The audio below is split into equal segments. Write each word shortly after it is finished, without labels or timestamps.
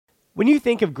When you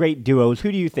think of great duos,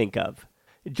 who do you think of?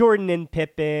 Jordan and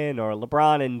Pippen, or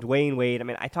LeBron and Dwayne Wade? I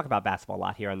mean, I talk about basketball a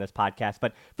lot here on this podcast,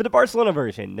 but for the Barcelona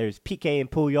version, there's Piqué and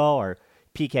Puyol, or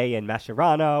Piqué and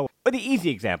Mascherano, or the easy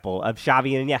example of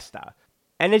Xavi and Iniesta.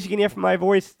 And as you can hear from my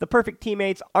voice, the perfect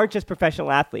teammates aren't just professional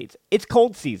athletes. It's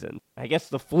cold season. I guess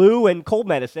the flu and cold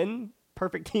medicine,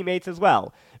 perfect teammates as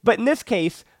well. But in this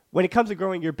case, when it comes to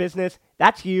growing your business,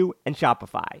 that's you and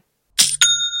Shopify.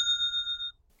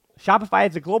 Shopify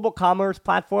is a global commerce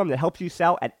platform that helps you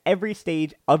sell at every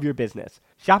stage of your business.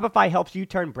 Shopify helps you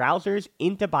turn browsers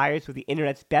into buyers with the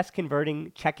internet's best converting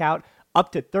checkout,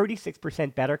 up to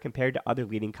 36% better compared to other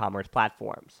leading commerce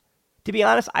platforms. To be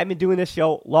honest, I've been doing this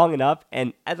show long enough,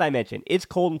 and as I mentioned, it's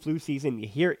cold and flu season. You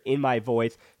hear it in my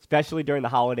voice, especially during the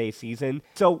holiday season.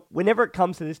 So whenever it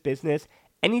comes to this business,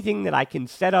 anything that I can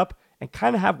set up and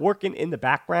kind of have working in the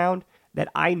background that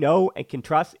I know and can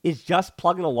trust is just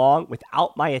plugging along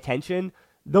without my attention.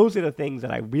 Those are the things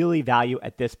that I really value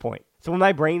at this point. So when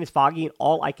my brain is foggy and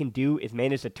all I can do is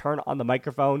manage to turn on the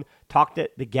microphone, talk to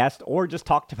the guest, or just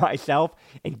talk to myself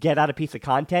and get out a piece of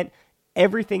content,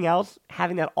 everything else,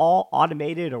 having that all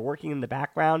automated or working in the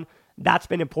background, that's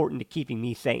been important to keeping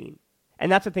me sane.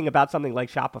 And that's the thing about something like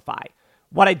Shopify.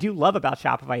 What I do love about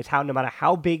Shopify is how no matter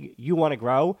how big you want to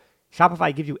grow,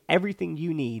 Shopify gives you everything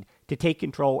you need to take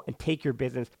control and take your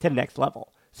business to the next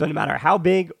level. So no matter how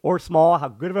big or small, how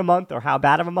good of a month or how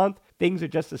bad of a month, things are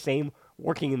just the same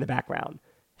working in the background.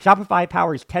 Shopify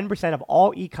powers 10% of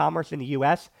all e-commerce in the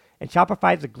US, and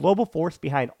Shopify is the global force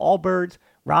behind Allbirds,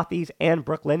 Rothy's, and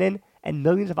Brooklinen, and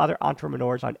millions of other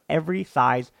entrepreneurs on every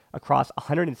size across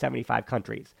 175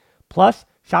 countries. Plus,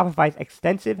 Shopify's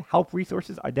extensive help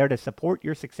resources are there to support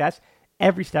your success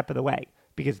every step of the way,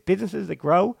 because businesses that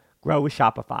grow with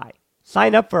Shopify.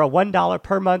 Sign up for a $1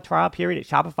 per month trial period at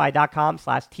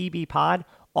shopify.com/tbpod,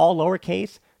 all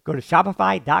lowercase. Go to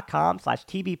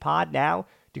shopify.com/tbpod now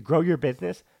to grow your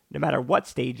business no matter what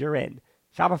stage you're in.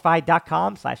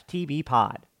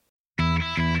 Shopify.com/tbpod.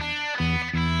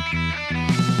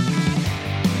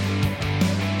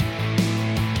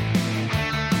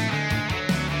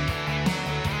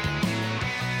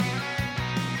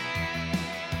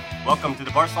 Welcome to the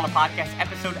Barcelona Podcast,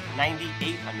 episode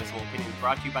 98. Unmissable Opinions,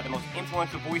 brought to you by the most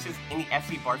influential voices in the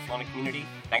FC Barcelona community.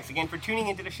 Thanks again for tuning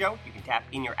into the show. You can tap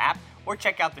in your app or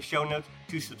check out the show notes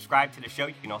to subscribe to the show.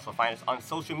 You can also find us on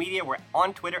social media. We're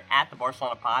on Twitter at the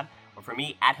Barcelona Pod, or for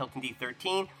me, at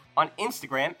HiltonD13, on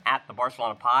Instagram at the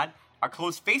Barcelona Pod. Our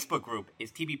closed Facebook group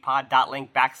is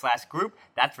tbpod.link/group.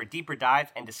 That's for deeper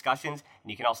dives and discussions. And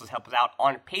you can also help us out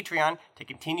on Patreon to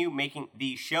continue making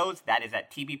these shows. That is at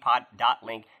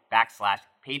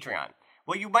tbpod.link/Patreon.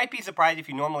 Well, you might be surprised if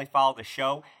you normally follow the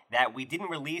show that we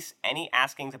didn't release any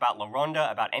askings about La Ronda,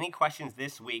 about any questions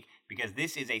this week, because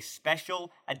this is a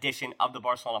special edition of the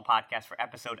Barcelona Podcast for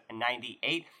episode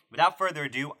 98. Without further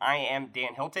ado, I am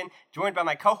Dan Hilton, joined by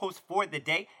my co-host for the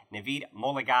day, Navid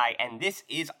Molaaghaei, and this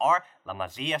is our La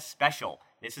Masia special.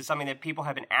 This is something that people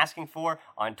have been asking for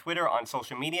on Twitter, on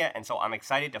social media, and so I'm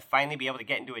excited to finally be able to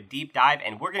get into a deep dive,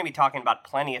 and we're going to be talking about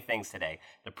plenty of things today.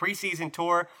 The preseason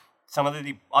tour, some of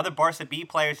the other Barca B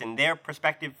players and their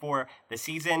perspective for the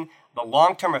season, the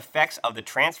long-term effects of the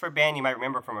transfer ban you might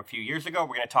remember from a few years ago.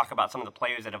 We're going to talk about some of the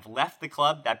players that have left the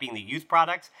club, that being the youth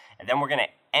products, and then we're going to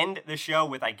end the show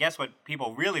with, I guess, what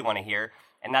people really want to hear,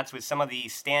 and that's with some of the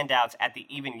standouts at the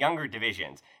even younger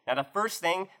divisions. Now, the first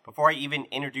thing, before I even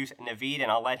introduce Navid,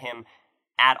 and I'll let him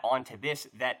add on to this,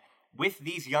 that with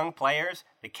these young players,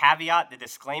 the caveat, the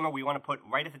disclaimer we want to put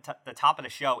right at the top of the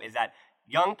show is that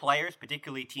young players,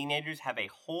 particularly teenagers, have a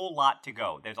whole lot to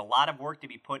go. There's a lot of work to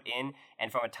be put in, and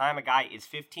from a time a guy is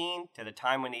 15 to the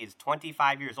time when he is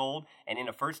 25 years old and in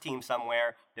a first team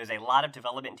somewhere, there's a lot of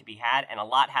development to be had, and a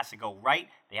lot has to go right.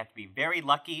 They have to be very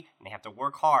lucky, and they have to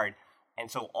work hard.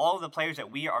 And so all of the players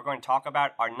that we are going to talk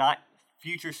about are not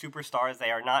future superstars.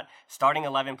 They are not starting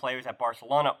 11 players at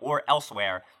Barcelona or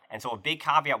elsewhere. And so a big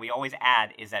caveat we always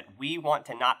add is that we want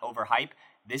to not overhype.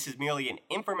 This is merely an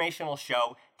informational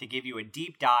show to give you a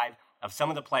deep dive of some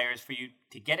of the players for you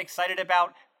to get excited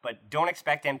about, but don't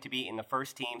expect them to be in the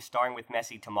first team starting with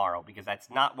Messi tomorrow, because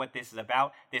that's not what this is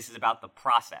about. This is about the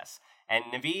process. And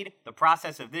Navid, the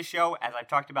process of this show, as I've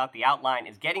talked about, the outline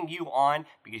is getting you on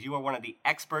because you are one of the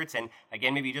experts. And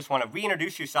again, maybe you just want to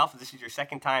reintroduce yourself as this is your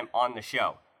second time on the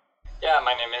show. Yeah,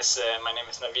 my name is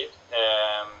Navid.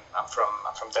 I'm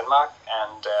from Denmark,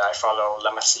 and I follow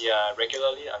La Masia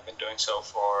regularly. I've been doing so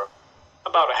for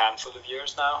about a handful of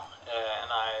years now,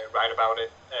 and I write about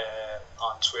it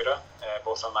on Twitter,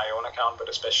 both on my own account, but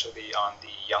especially on the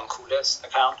Young Coolers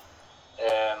account.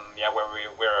 Where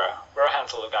we're a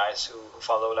handful of guys who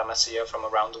follow La Masia from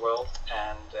around the world,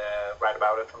 and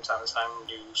about it from time to time,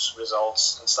 news,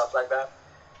 results, and stuff like that.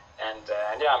 And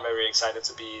yeah, I'm very excited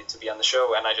to be on the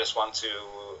show, and I just want to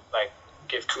like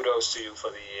give kudos to you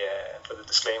for the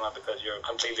disclaimer, because you're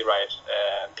completely right.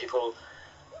 People,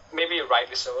 maybe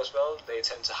rightly so as well, they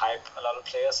tend to hype a lot of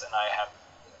players, and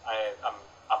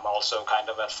I'm also kind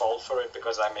of at fault for it,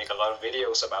 because I make a lot of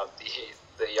videos about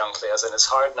the young players, and it's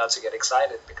hard not to get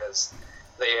excited because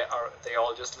they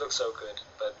all just look so good.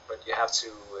 But you have to,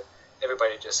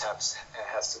 everybody just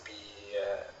has to be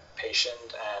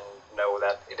patient and know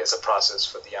that it is a process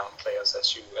for the young players,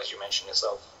 as you mentioned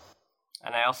yourself.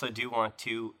 And I also do want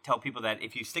to tell people that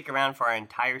if you stick around for our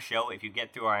entire show, if you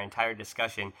get through our entire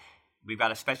discussion, we've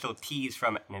got a special tease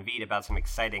from Navid about some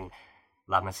exciting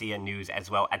La Masia news as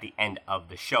well at the end of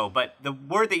the show. But the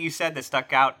word that you said that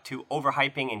stuck out to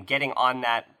overhyping and getting on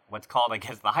that, what's called, I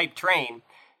guess, the hype train,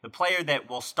 the player that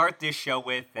we'll start this show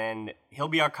with, and he'll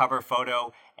be our cover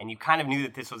photo, and you kind of knew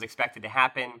that this was expected to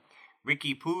happen,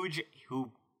 Riqui Puig,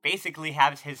 who basically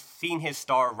has seen his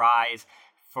star rise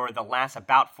for the last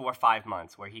about 4 or 5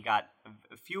 months, where he got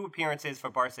a few appearances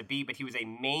for Barca B, but he was a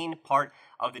main part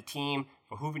of the team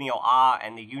for Juvenil A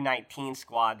and the U19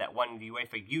 squad that won the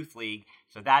UEFA Youth League.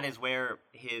 So that is where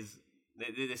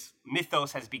this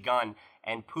mythos has begun,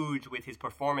 and Puig, with his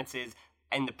performances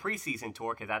in the preseason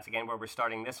tour, because that's again where we're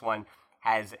starting this one,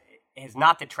 has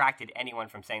not detracted anyone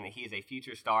from saying that he is a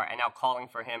future star, and now calling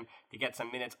for him to get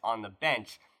some minutes on the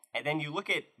bench. And then you look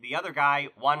at the other guy,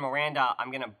 Juan Miranda.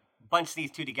 I'm going to bunch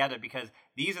these two together because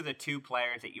these are the two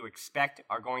players that you expect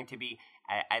are going to be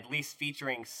at least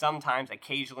featuring sometimes,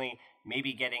 occasionally,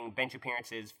 maybe getting bench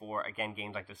appearances for, again,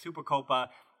 games like the Supercopa,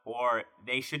 or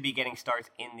they should be getting starts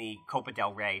in the Copa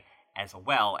del Rey as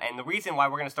well. And the reason why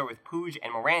we're going to start with Puig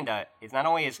and Miranda is not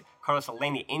only is Carlos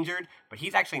Elneny injured, but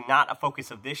he's actually not a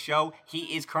focus of this show.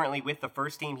 He is currently with the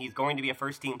first team. He's going to be a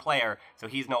first-team player, so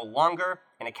he's no longer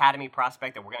an academy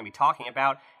prospect that we're going to be talking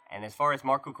about. And as far as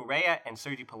Marc Cucurella and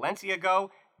Sergi Palencia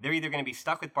go, they're either going to be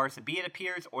stuck with Barca B, it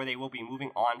appears, or they will be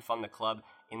moving on from the club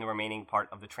in the remaining part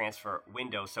of the transfer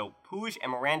window. So Puig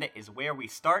and Miranda is where we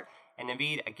start. And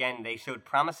Navid, again, they showed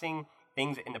promising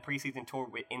things in the preseason tour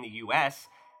in the U.S.,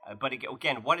 but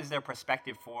again, what is their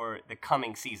perspective for the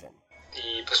coming season?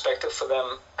 The perspective for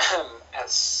them,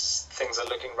 as things are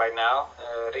looking right now,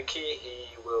 Riqui, he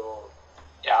will,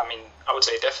 I would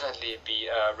say definitely be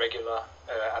a regular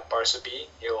at Barca B.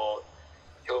 He'll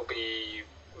be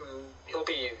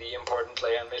the important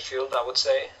player in midfield, I would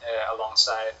say,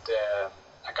 alongside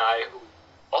a guy who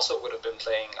also would have been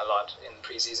playing a lot in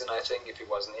preseason, I think, if he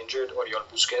wasn't injured, Oriol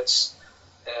Busquets.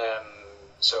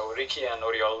 So Riqui and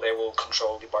Oriol, they will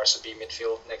control the Barca B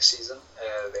midfield next season.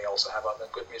 They also have other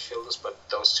good midfielders, but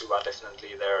those two are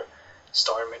definitely their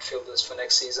star midfielders for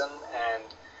next season. And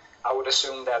I would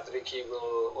assume that Riqui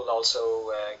will also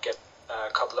get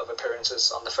a couple of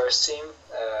appearances on the first team,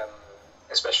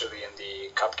 especially in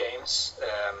the cup games.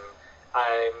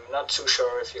 I'm not too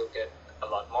sure if he'll get a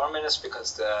lot more minutes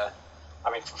because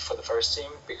for the first team,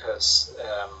 because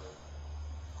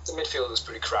the midfield is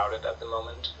pretty crowded at the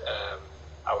moment.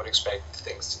 I would expect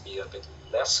things to be a bit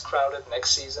less crowded next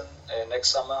season, next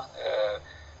summer.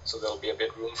 So there'll be a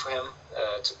bit room for him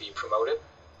to be promoted.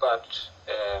 But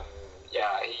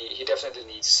he definitely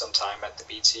needs some time at the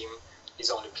B team. He's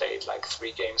only played like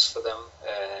 3 games for them,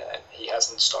 and he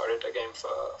hasn't started a game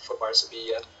for Barca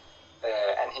B yet.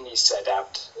 And he needs to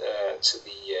adapt to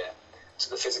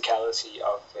the physicality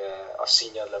of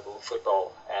senior level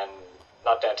football. And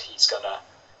not that he's gonna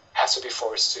have to be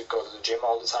forced to go to the gym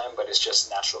all the time, but it's just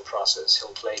a natural process. He'll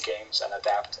play games and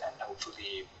adapt, and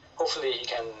hopefully he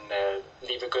can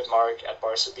leave a good mark at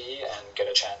Barca B and get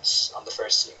a chance on the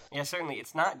first team. Yeah, certainly.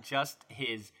 It's not just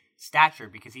his stature,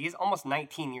 because he is almost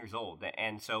 19 years old,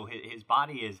 and so his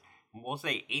body is, we'll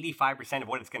say, 85% of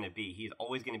what it's going to be. He's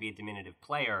always going to be a diminutive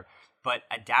player, but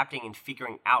adapting and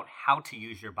figuring out how to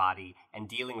use your body and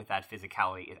dealing with that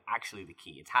physicality is actually the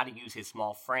key. It's how to use his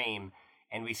small frame.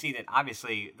 And we see that,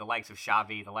 obviously, the likes of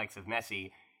Xavi, the likes of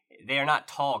Messi, they are not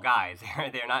tall guys.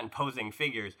 They're not imposing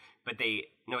figures, but they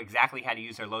know exactly how to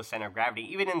use their low center of gravity.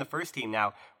 Even in the first team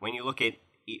now, when you look at,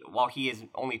 while he is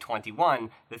only 21,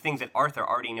 the things that Arthur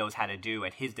already knows how to do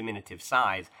at his diminutive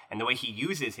size, and the way he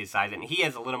uses his size, and he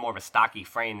has a little more of a stocky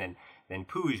frame than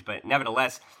Puig, but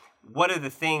nevertheless, what are the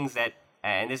things that,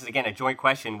 and this is again a joint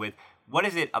question with, what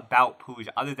is it about Puig,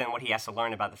 other than what he has to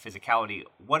learn about the physicality?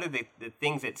 What are the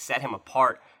things that set him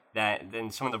apart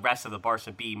than some of the rest of the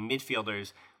Barca B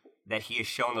midfielders that he has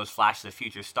shown those flashes of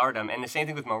future stardom? And the same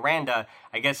thing with Miranda.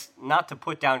 I guess not to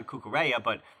put down Cucurella,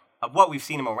 but of what we've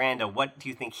seen in Miranda, what do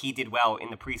you think he did well in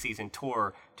the preseason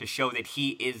tour to show that he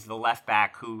is the left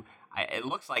back who it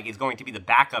looks like is going to be the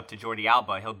backup to Jordi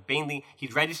Alba.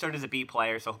 He's registered as a B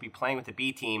player, so he'll be playing with the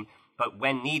B team, but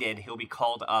when needed, he'll be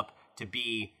called up to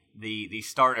be the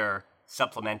starter,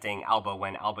 supplementing Alba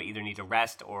when Alba either needs a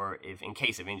rest or if in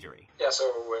case of injury. Yeah, so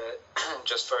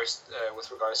just first, with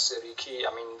regards to Ricky,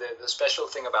 I mean, the special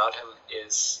thing about him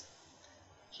is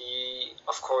he's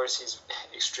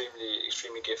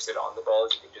extremely gifted on the ball.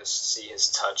 You can just see his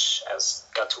touch, as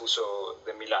Gattuso,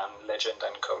 the Milan legend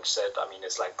and coach, said. I mean,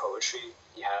 it's like poetry.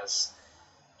 He has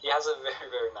a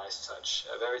very nice touch,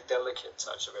 a very delicate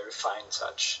touch, a very fine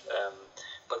touch.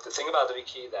 But the thing about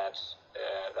Ricky that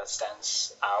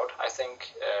stands out, I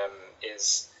think,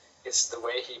 is the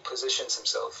way he positions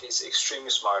himself. He's extremely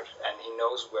smart, and he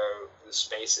knows where the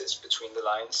space is between the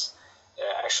lines.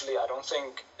 Actually, I don't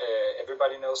think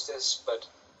everybody knows this, but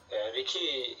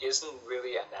Ricky isn't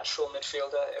really a natural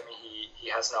midfielder. I mean, he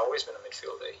hasn't always been a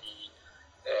midfielder. He,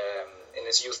 in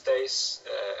his youth days,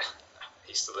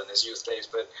 he's still in his youth days,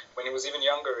 but when he was even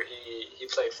younger, he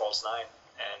played false nine,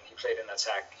 and he played in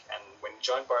attack. And when he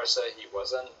joined Barca, he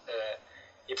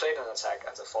he played in attack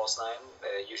as a false nine.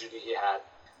 Usually he had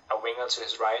a winger to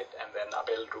his right, and then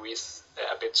Abel Ruiz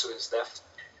a bit to his left.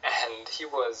 And he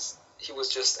was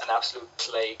just an absolute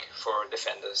plague for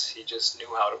defenders. He just knew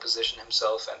how to position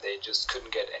himself, and they just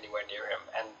couldn't get anywhere near him.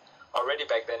 And already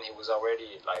back then, he was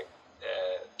already like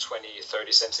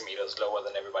 20-30 centimeters lower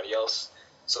than everybody else.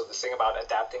 So the thing about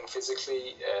adapting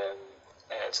physically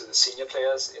to the senior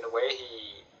players, in a way,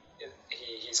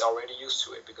 he's already used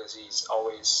to it, because he's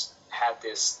always had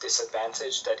this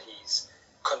disadvantage that he's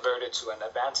converted to an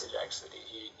advantage. Actually,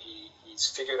 he's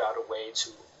figured out a way to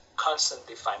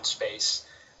constantly find space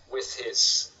with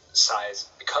his size,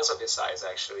 because of his size.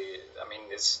 Actually, I mean,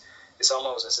 it's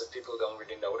almost as if people don't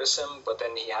really notice him, but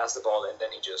then he has the ball and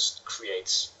then he just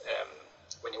creates.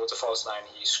 When he was a false nine,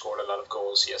 he scored a lot of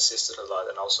goals, he assisted a lot,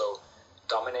 and also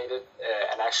dominated.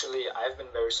 And actually, I've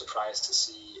been very surprised to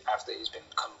see after he's been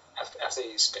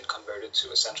converted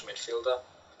to a central midfielder,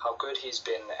 how good he's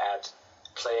been at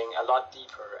playing a lot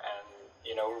deeper and,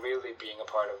 you know, really being a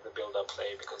part of the build-up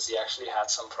play, because he actually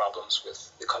had some problems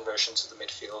with the conversion to the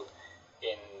midfield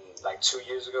in like 2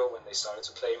 years ago when they started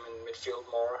to play him in midfield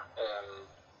more.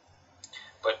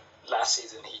 But last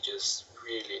season he just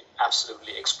really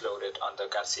absolutely exploded under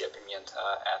Garcia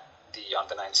Pimienta at the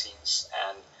under-19s,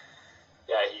 and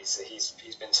yeah,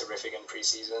 he's been terrific in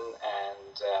preseason.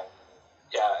 And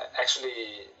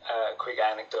actually, a quick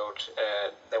anecdote: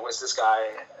 there was this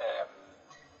guy.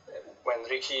 When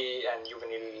Ricky and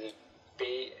Juvenil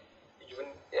B,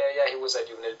 he was at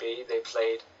Juvenil B. They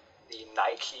played the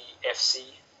Nike FC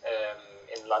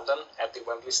in London at the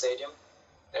Wembley Stadium,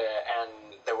 and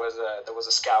there was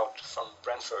a scout from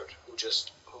Brentford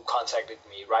who contacted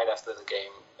me right after the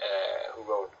game, who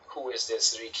wrote, "Who is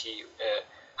this Ricky?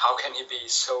 How can he be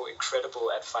so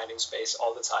incredible at finding space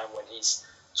all the time when he's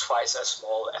twice as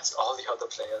small as all the other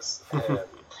players?"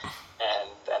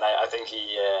 And I think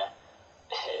he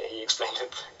explained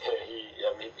it.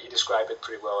 He described it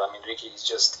pretty well. I mean, Ricky, he's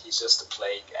just a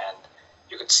plague, and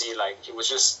you could see like he was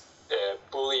just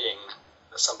bullying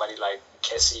somebody like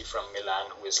Kessie from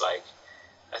Milan, who is like,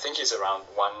 I think he's around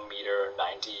 1.90 meters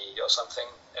or something,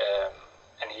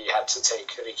 and he had to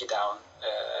take Ricky down.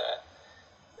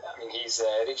 I mean,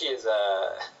 Ricky is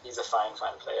a fine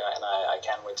player, and I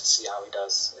can't wait to see how he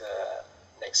does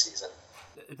next season.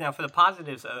 Now, for the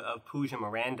positives of Puig and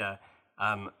Miranda,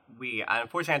 we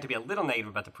unfortunately had to be a little negative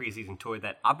about the preseason tour,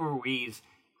 that Abel Ruiz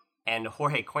and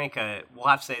Jorge Cuenca, we'll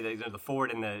have to say that they're the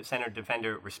forward and the center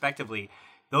defender respectively.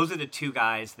 Those are the two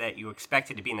guys that you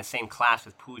expected to be in the same class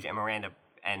with Puig and Miranda,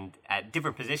 and at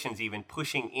different positions even,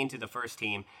 pushing into the first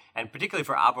team. And particularly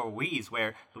for Abel Ruiz,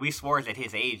 where Luis Suarez at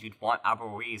his age, you'd want Abel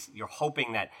Ruiz, you're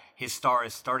hoping that his star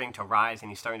is starting to rise and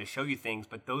he's starting to show you things,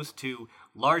 but those two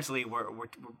largely were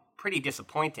pretty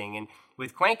disappointing. And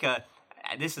with Cuenca,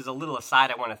 this is a little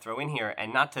aside I want to throw in here,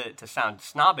 and not to sound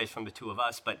snobbish from the two of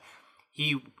us, but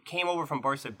he came over from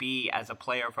Barca B as a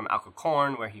player from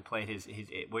Alcorcón, where he played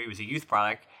where he was a youth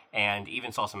product and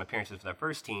even saw some appearances for their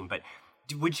first team. But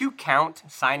would you count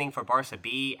signing for Barca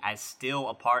B as still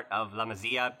a part of La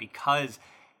Masia? Because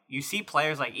you see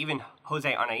players like even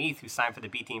Jose Arnaiz, who signed for the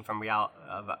B team from Real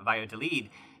Valladolid,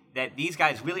 that these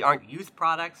guys really aren't youth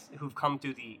products who've come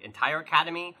through the entire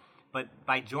academy, but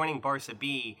by joining Barca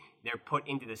B, they're put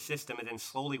into the system and then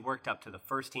slowly worked up to the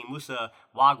first team.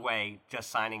 Molaaghaei just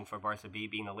signing for Barca B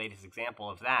being the latest example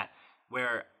of that,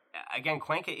 where, again,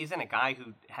 Cuenca isn't a guy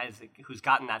who's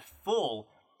gotten that full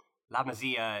La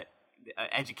Masia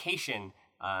education.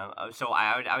 So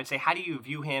I would say, how do you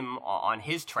view him on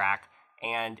his track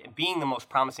and being the most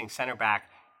promising center back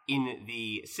in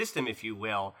the system, if you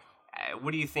will?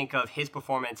 what do you think of his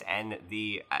performance and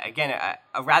a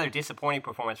rather disappointing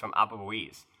performance from Abel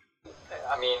Ruiz?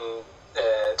 I mean,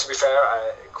 to be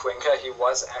fair, Cuenca, he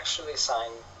was actually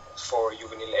signed for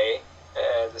Juvenil A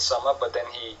this summer, but then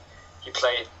he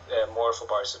played more for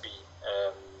Barca B.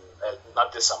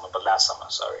 Not this summer, but last summer,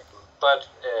 sorry. But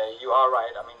you are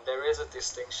right. I mean, there is a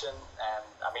distinction, and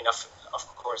I mean, of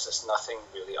course, there's nothing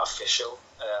really official.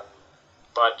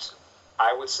 But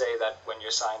I would say that when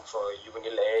you're signed for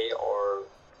Juvenil A or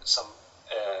some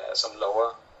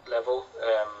lower level,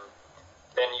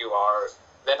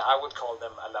 then I would call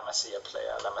them a La Masia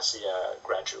player, La Masia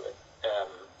graduate.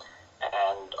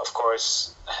 And of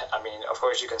course,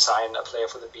 you can sign a player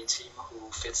for the B team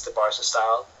who fits the Barca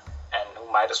style and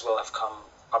who might as well have come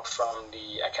up from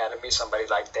the academy. Somebody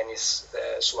like Denis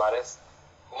Suarez,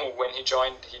 who when he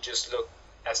joined, he just looked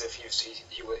as if he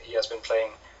has been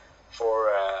playing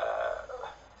for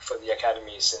the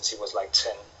academy since he was like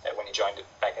 10 when he joined it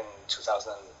back in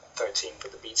 2013 for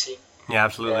the B team. Yeah,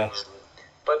 absolutely.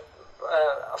 But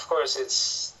of course,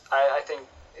 I think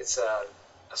it's a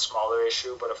smaller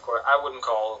issue, but of course I wouldn't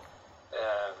call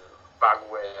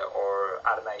Bagwe or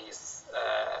Arnaiz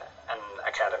an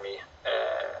academy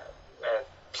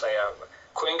player.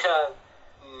 Cuenca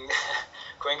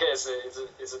is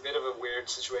a bit of a weird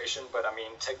situation, but I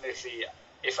mean, technically,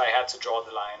 if I had to draw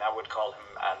the line, I would call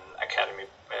him an academy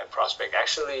prospect.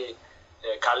 Actually,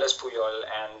 Carles Puyol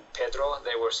and Pedro,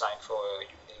 they were signed for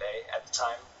Juvenil A at the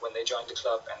time when they joined the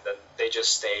club, and then they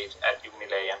just stayed at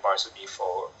Juvenil A and Barca B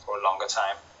for a longer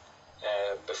time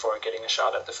before getting a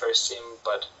shot at the first team.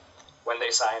 But when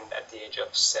they signed at the age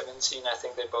of 17, I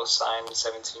think they both signed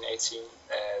 17, 18,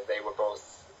 they were both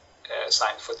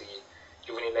signed for the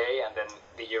Juvenil A, and then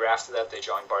the year after that they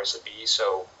joined Barca B.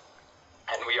 So,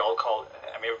 and we all call,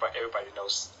 I mean, everybody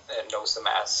knows them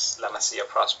as La Masia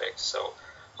prospect. So,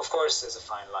 of course, there's a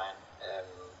fine line.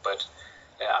 But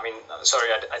I mean,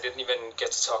 sorry, I didn't even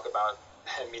get to talk about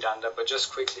Miranda. But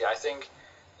just quickly, I think,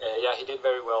 he did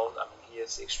very well. I mean, he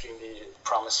is extremely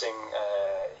promising.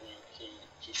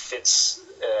 He fits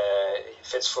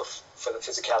for the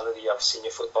physicality of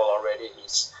senior football already.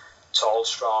 He's tall,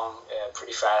 strong,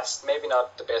 pretty fast. Maybe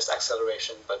not the best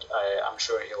acceleration, but I'm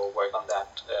sure he'll work on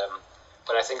that.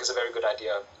 But I think it's a very good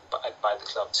idea by the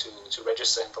club to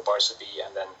register him for Barca B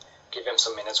and then give him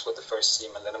some minutes with the first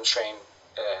team and let him train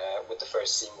with the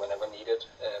first team whenever needed.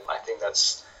 I think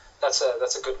that's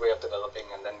a good way of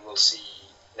developing, and then we'll see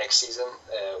next season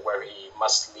where he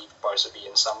must leave Barca B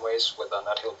in some ways, whether or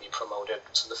not he'll be promoted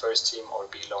to the first team or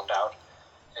be loaned out.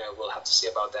 We'll have to see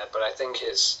about that. But I think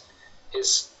his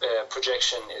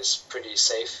projection is pretty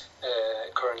safe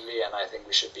currently, and I think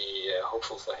we should be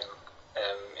hopeful for him.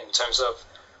 In terms of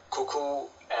Cucu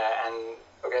and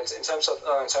in terms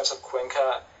of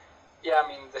Cuenca, yeah, I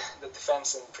mean the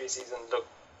defense in preseason looked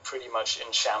pretty much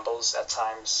in shambles at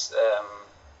times,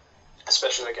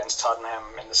 especially against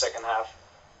Tottenham in the second half.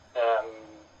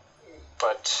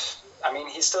 But I mean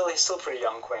he's still pretty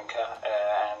young, Cuenca,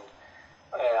 and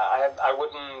I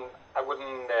wouldn't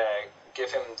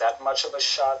give him that much of a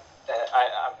shot.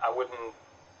 I wouldn't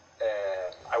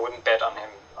bet on him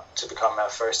to become a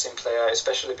first team player,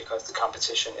 especially because the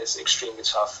competition is extremely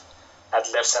tough at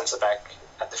left centre back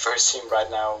at the first team right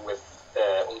now with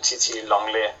Umtiti,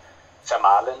 Longley,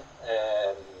 Vermaelen.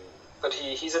 But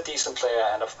he's a decent player,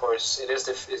 and of course it is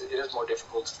more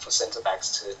difficult for centre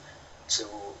backs to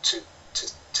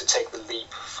take the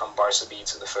leap from Barca B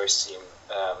to the first team.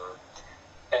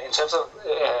 In terms of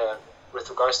with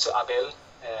regards to Abel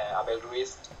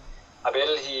Ruiz,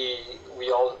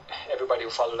 everybody who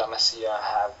follow La Masia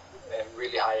have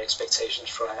really high expectations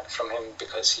from him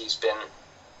because he's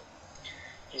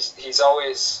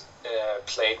always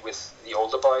played with the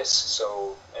older boys,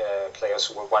 so players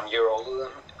who were 1 year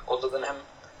older than him,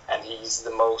 and he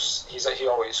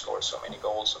always scores so many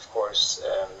goals. Of course,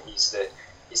 he's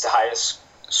the highest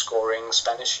scoring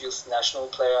Spanish youth national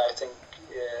player, I think,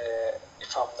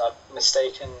 if I'm not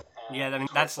mistaken. Yeah, I mean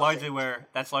that's largely where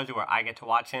I get to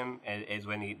watch him is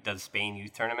when he does Spain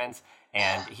youth tournaments,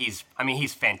 and he's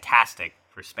fantastic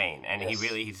for Spain, and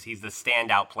yes. he's the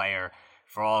standout player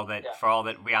for all that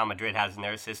Real Madrid has in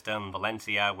their system,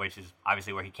 Valencia, which is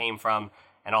obviously where he came from,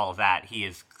 and all of that. He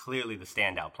is clearly the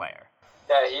standout player.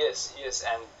 Yeah, he is,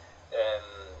 and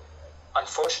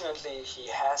unfortunately, he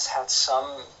has had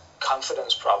some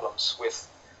confidence problems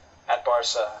at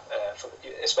Barca,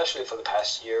 especially for the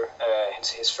past year.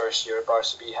 His first year at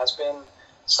Barca B has been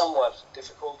somewhat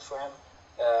difficult for him,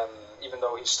 even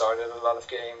though he started a lot of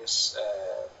games.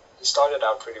 He started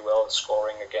out pretty well,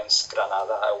 scoring against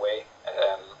Granada away.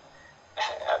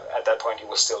 At that point, he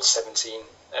was still 17.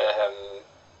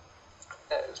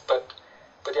 But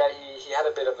yeah, he had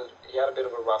a bit of a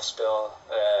rough spell.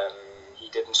 He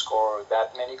didn't score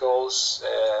that many goals,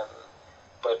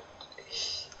 but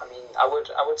I mean, I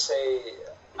would say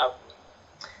I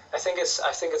think it's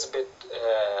a bit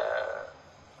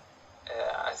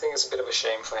I think it's a bit of a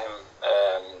shame for him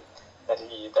that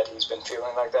he's been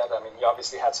feeling like that. I mean, he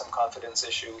obviously had some confidence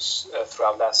issues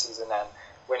throughout last season, and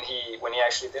when he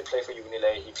actually did play for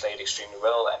Unile, he played extremely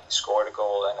well, and he scored a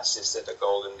goal and assisted a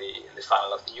goal in the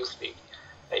final of the Youth League.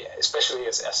 Especially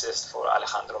his assist for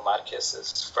Alejandro Marquez,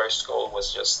 his first goal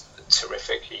was just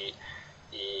terrific. He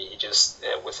just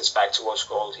with his back towards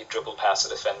goal, he dribbled past the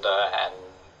defender, and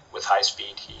with high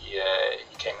speed, he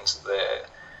came into the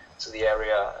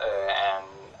area and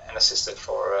assisted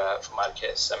for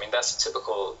Marquez. I mean, that's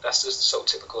just so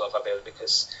typical of Abel,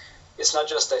 because it's not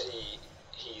just that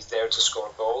he's there to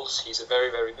score goals. He's a very,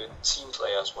 very good team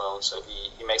player as well. So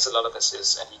he makes a lot of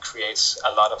assists, and he creates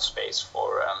a lot of space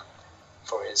for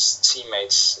his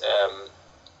teammates.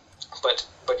 But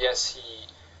yes, he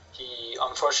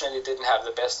unfortunately didn't have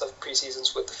the best of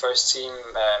preseasons with the first team.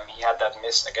 He had that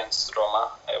miss against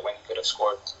Roma when he could have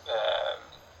scored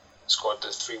the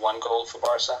 3-1 goal for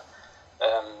Barca.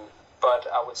 But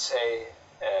I would say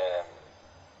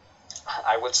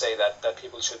that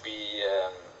people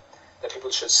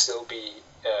should still be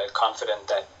confident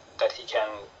that he can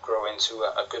grow into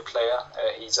a good player.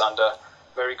 He's under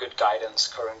very good guidance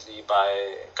currently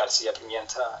by Garcia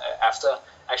Pimienta.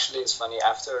 It's funny,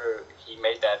 after he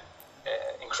made that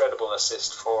incredible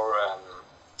assist for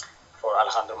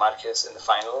Alejandro Marquez in the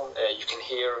final, you can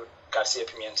hear Garcia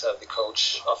Pimienta, the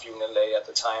coach of Unile at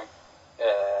the time,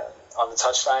 on the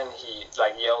touchline. He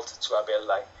yelled to Abel,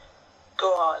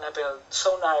 "Go on, Abel!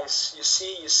 So nice! You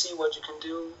see what you can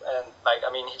do!" And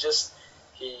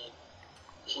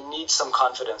he needs some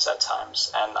confidence at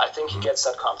times, and I think he gets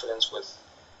that confidence with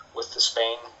the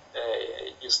Spain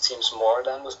youth teams more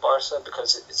than with Barca,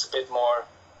 because it's a bit more,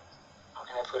 how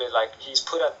can I put it, he's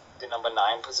put at the number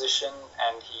 9 position,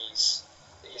 and he's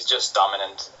just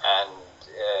dominant, and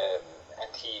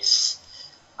he's,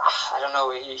 I don't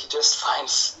know, he just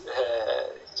finds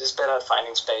just better at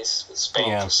finding space with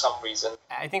Spain for some reason.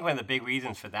 I think one of the big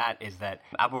reasons for that is that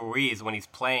Abel Ruiz, when he's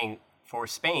playing for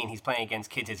Spain, he's playing against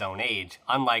kids his own age,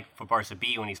 unlike for Barca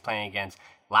B when he's playing against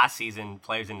last season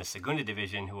players in the Segunda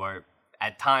Division who are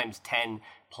at times 10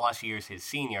 plus years his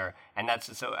senior. And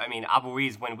that's so, I mean, Abel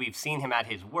Ruiz, when we've seen him at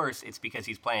his worst, it's because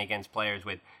he's playing against players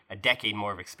with a decade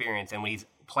more of experience. And when he's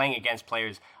playing against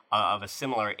players of a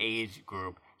similar age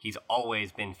group, he's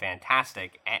always been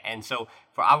fantastic. And so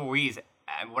for Abel Ruiz,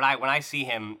 when I see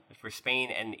him for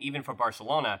Spain and even for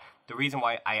Barcelona, the reason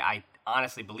why I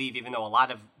honestly believe, even though a lot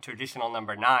of traditional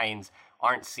number 9s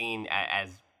aren't seen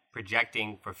as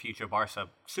projecting for future Barca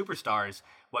superstars,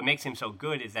 what makes him so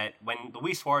good is that when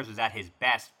Luis Suarez was at his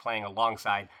best playing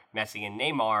alongside Messi and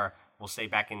Neymar, we'll say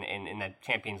back in the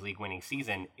Champions League winning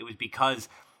season, it was because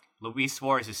Luis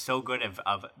Suarez is so good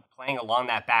of playing along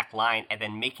that back line and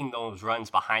then making those runs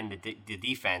behind the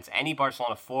defense. Any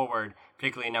Barcelona forward,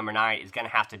 particularly number 9, is going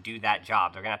to have to do that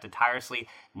job. They're going to have to tirelessly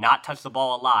not touch the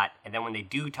ball a lot, and then when they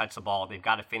do touch the ball, they've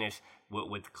got to finish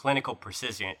with clinical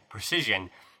precision.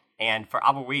 And for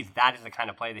Abel Ruiz, that is the kind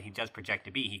of player that he does project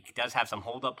to be. He does have some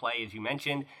hold-up play, as you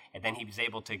mentioned, and then he was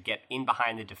able to get in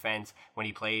behind the defense when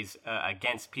he plays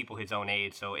against people his own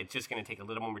age. So it's just going to take a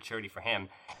little more maturity for him.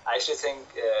 I actually think,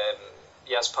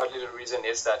 yes, partly the reason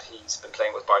is that he's been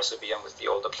playing with Barca B and with the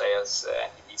older players,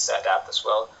 and he needs to adapt as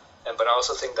well. But I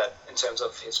also think that in terms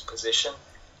of his position,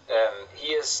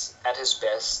 he is at his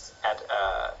best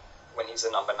when he's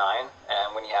a number 9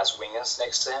 and when he has wingers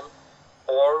next to him,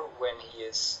 or when he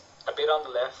is a bit on the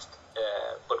left,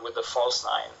 but with the false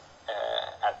 9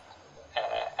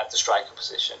 at the striker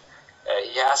position.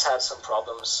 He has had some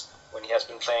problems when he has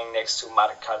been playing next to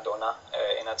Marc Cardona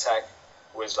in attack,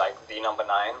 who is the number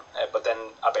 9, but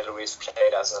then Abel Ruiz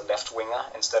played as a left winger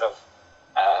instead of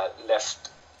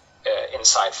left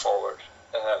inside forward.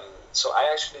 So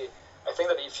I think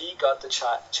that if he got the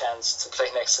chance to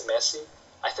play next to Messi,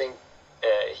 I think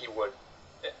he would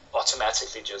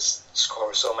automatically just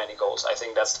score so many goals. I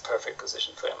think that's the perfect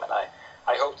position for him, and I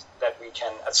hope that we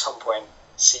can at some point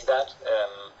see that.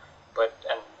 But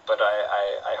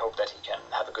I hope that he can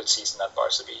have a good season at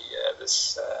Barca B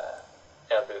this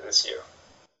year.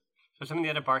 So some of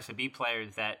the other Barca B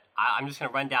players that I'm just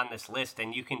going to run down this list,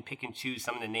 and you can pick and choose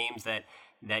some of the names that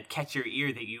catch your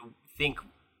ear that you think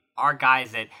are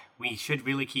guys that we should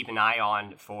really keep an eye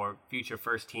on for future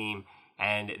first team.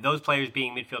 And those players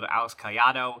being midfielder Alex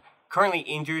Collado, currently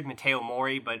injured Mateo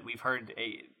Mori, but we've heard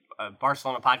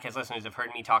Barcelona podcast listeners have heard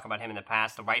me talk about him in the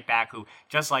past, the right back who,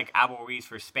 just like Abel Ruiz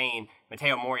for Spain,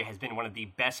 Mateo Mori has been one of the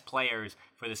best players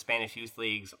for the Spanish youth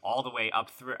leagues all the way up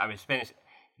through, Spanish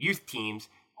youth teams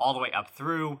all the way up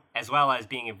through, as well as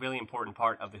being a really important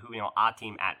part of the Juvenil A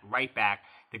team at right back.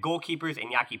 The goalkeepers,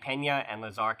 Iñaki Peña and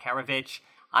Lazar Karavic.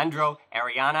 Andro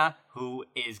Ariana, who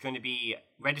is going to be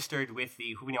registered with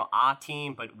the Juvenil A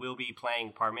team, but will be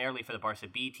playing primarily for the Barca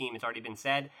B team, it's already been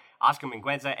said. Oscar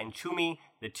Mingueza and Chumi,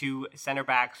 the two center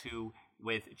backs who,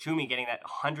 with Chumi getting that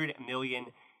 €100 million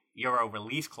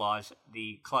release clause,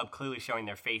 the club clearly showing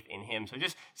their faith in him. So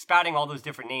just spouting all those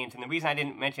different names. And the reason I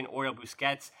didn't mention Oriol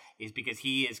Busquets is because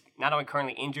he is not only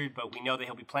currently injured, but we know that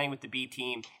he'll be playing with the B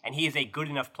team, and he is a good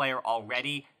enough player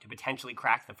already to potentially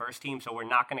crack the first team. So we're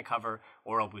not going to cover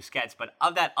Oriol Busquets. But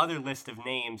of that other list of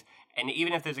names, and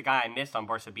even if there's a guy I missed on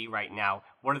Barca B right now,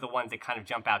 what are the ones that kind of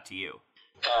jump out to you?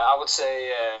 I would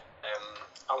say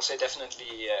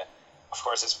definitely. Of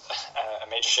course, it's a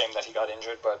major shame that he got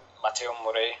injured, but Mateo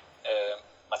Morey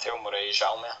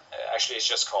Jaume, actually it's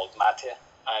just called Mate.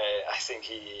 I think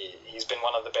he's been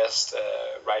one of the best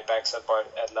right backs at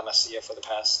La Masia for the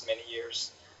past many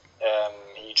years.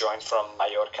 He joined from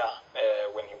Mallorca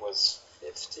when he was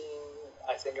 15,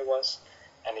 I think it was,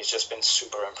 and he's just been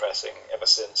super impressive ever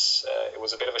since. It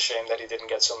was a bit of a shame that he didn't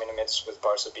get so many minutes with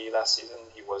Barca B last season.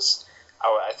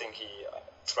 I think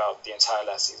throughout the entire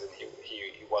last season,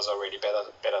 he was already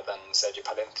better than Sergi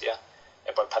Palencia.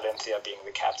 But Palencia being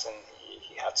the captain,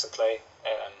 he had to play.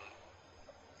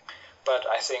 But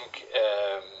I think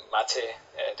Mate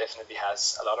definitely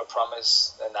has a lot of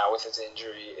promise. And now with his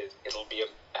injury, it'll be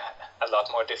a lot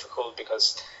more difficult,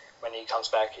 because when he comes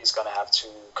back, he's going to have to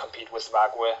compete with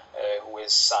Vague,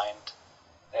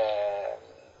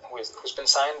 who's been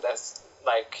signed as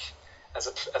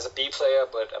a B player,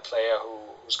 but a player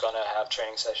who's going to have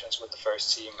training sessions with the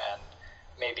first team and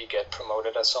maybe get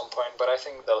promoted at some point. But I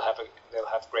think they'll have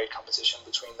great competition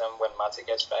between them when Mate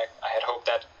gets back. I had hoped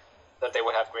that they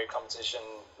would have great competition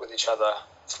with each other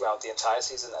throughout the entire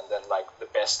season, and then the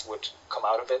best would come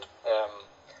out of it.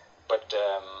 But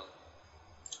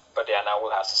yeah, now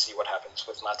we'll have to see what happens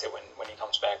with Mate when he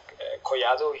comes back.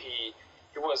 Collado, he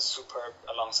was superb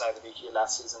alongside Vicky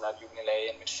last season at Juvenil A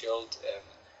in midfield.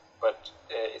 But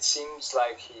it seems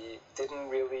like he didn't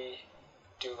really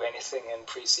do anything in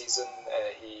preseason.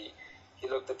 He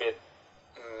looked a bit,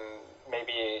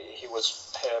 maybe he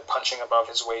was punching above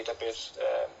his weight a bit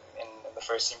in the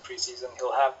first team preseason.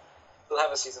 He'll have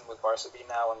a season with Barca B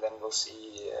now, and then we'll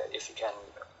see if he can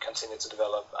continue to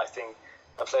develop. I think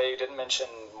a player you didn't mention,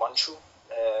 Monchu,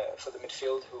 for the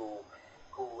midfield,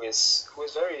 who is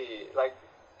very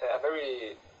a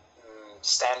very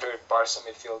standard Barca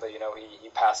midfielder. He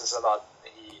passes a lot.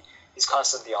 He's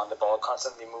constantly on the ball,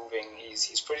 constantly moving.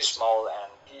 He's pretty small,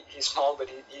 and he's small, but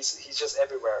he's just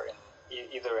everywhere,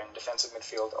 either in defensive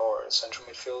midfield or central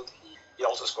midfield. He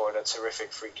also scored a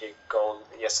terrific free kick goal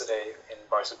yesterday in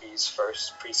Barca B's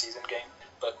first preseason game.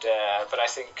 But I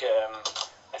think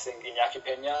Iñaki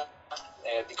Peña,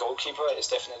 the goalkeeper, is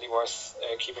definitely worth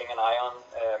keeping an eye on.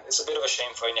 It's a bit of a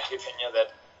shame for Iñaki Peña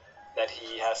that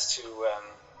he has to.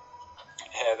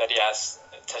 That he has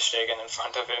Ter Stegen in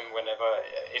front of him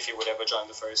if he would ever join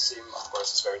the first team. Of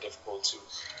course, it's very difficult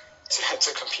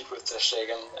to compete with Ter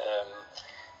Stegen.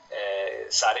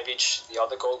 Sarevic, the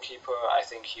other goalkeeper, I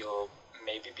think he'll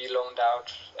maybe be loaned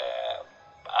out.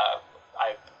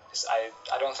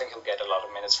 I don't think he'll get a lot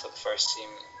of minutes for the first team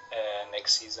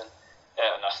next season.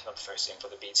 Not the first team, for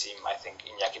the B team. I think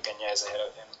Iñaki Peña is ahead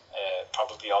of him.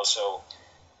 Probably also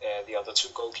the other two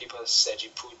goalkeepers, Sergi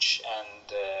Puig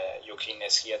and Joaquin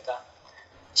Esquieta.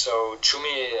 So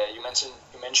Chumi, you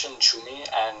mentioned Chumi,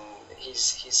 and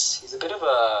he's a bit of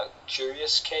a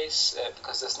curious case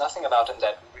because there's nothing about him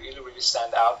that really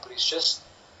stand out, but he's just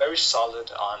very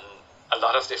solid on a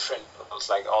lot of different levels.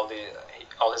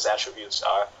 All his attributes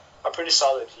are pretty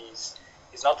solid. He's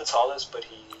not the tallest, but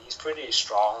he's pretty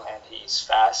strong, and he's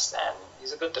fast, and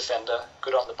he's a good defender,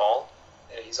 good on the ball.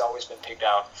 He's always been picked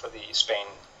out for the Spain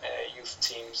youth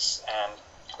teams, and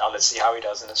now let's see how he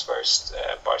does in his first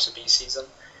Barca B season.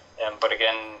 But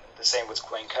again, the same with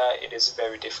Cuenca. It is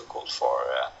very difficult for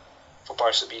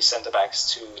Barca B centre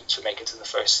backs to make it to the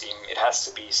first team. It has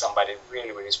to be somebody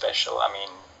really special. I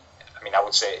mean, I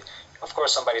would say, of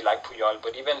course, somebody like Puyol,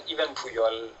 but even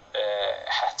Puyol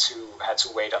had to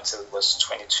wait until he was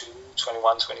 22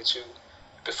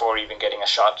 before even getting a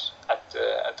shot at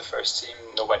the first team.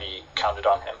 Nobody counted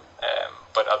on him.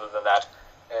 But other than that,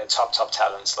 top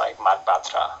talents like Matt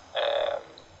Batra,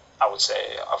 I would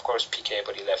say, of course, Piqué,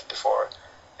 but he left before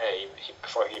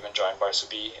he even joined Barca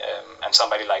B, and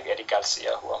somebody like Eric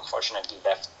Garcia, who unfortunately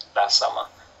left last summer.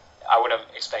 I would have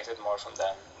expected more from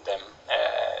them.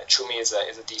 Chumi is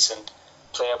a decent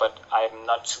player, but I'm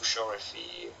not too sure if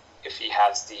he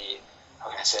has the, how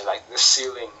can I say, like the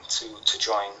ceiling to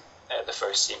join the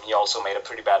first team. He also made a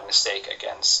pretty bad mistake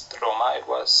against Roma. It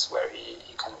was where he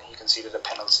conceded a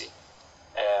penalty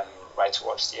right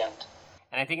towards the end.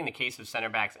 And I think in the case of center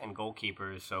backs and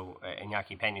goalkeepers, so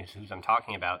Iñaki Peña, who's I'm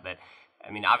talking about, that I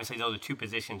mean, obviously those are two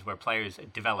positions where players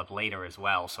develop later as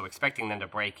well. So expecting them to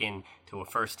break into a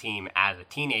first team as a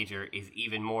teenager is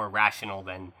even more rational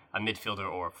than a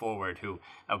midfielder or a forward who,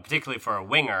 particularly for a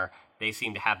winger, they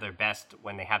seem to have their best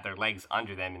when they have their legs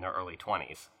under them in their early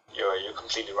 20s. You're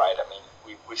completely right. I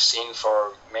mean, we've seen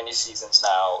for many seasons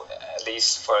now, at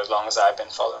least for as long as I've been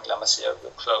following La Masia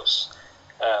real close,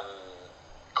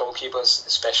 goalkeepers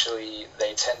especially,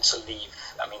 they tend to leave.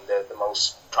 I mean, the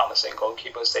most promising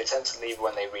goalkeepers, they tend to leave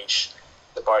when they reach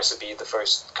the Barca B, the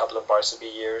first couple of Barca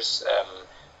B years.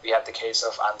 We had the case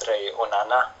of Andre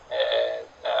Onana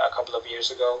a couple of years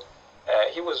ago.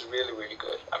 He was really, really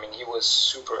good. I mean, he was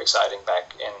super exciting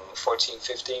back in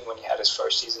 14-15 when he had his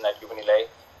first season at Juvenile.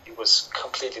 He was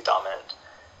completely dominant.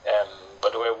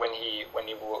 But when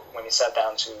he sat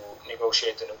down to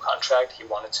negotiate the new contract, he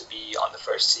wanted to be on the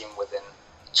first team within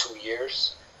 2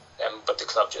 years. But the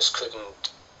club just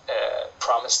couldn't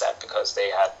promise that because they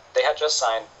had just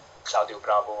signed Claudio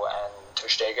Bravo and Ter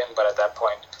Stegen, but at that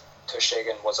point, Ter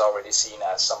Stegen was already seen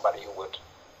as somebody who would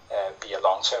be a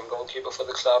long-term goalkeeper for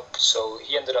the club. So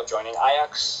he ended up joining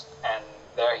Ajax, and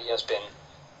there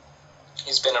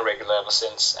he's been a regular ever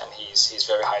since, and he's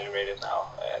very highly rated now.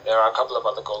 There are a couple of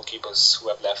other goalkeepers who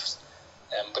have left,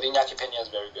 but Iñaki Peña is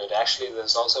very good. Actually,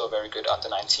 there's also a very good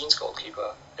under-19s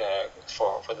goalkeeper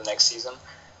for the next season.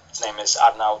 His name is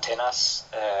Arnau Tenas,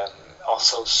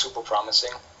 also super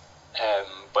promising,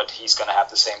 but he's going to have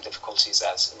the same difficulties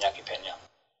as Iñaki Peña.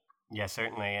 Yeah,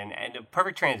 certainly. And a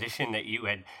perfect transition that you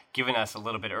had given us a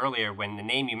little bit earlier when the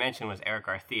name you mentioned was Eric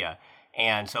Garcia.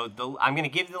 And so I'm going to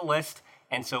give you the list.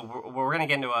 And so we're going to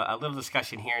get into a little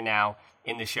discussion here now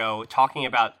in the show, talking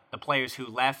about the players who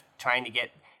left, trying to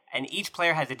get, and each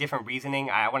player has a different reasoning.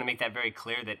 I want to make that very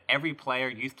clear that every player,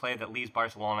 youth player that leaves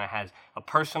Barcelona has a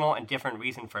personal and different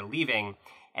reason for leaving.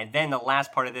 And then the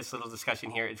last part of this little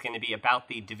discussion here is going to be about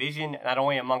the division, not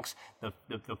only amongst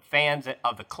the fans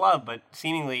of the club, but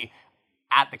seemingly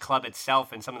at the club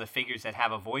itself and some of the figures that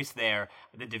have a voice there,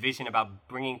 the division about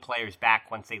bringing players back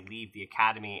once they leave the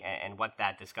academy and what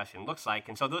that discussion looks like.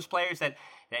 And so those players that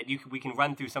we can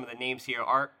run through some of the names here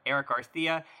are Eric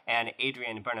Garcia and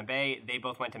Adrian Bernabé. They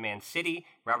both went to Man City.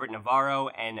 Robert Navarro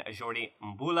and Jordi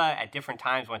Mbula at different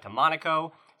times went to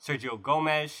Monaco. Sergio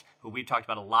Gomez, who we've talked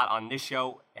about a lot on this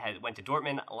show, went to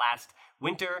Dortmund last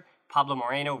winter. Pablo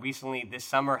Moreno recently this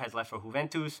summer has left for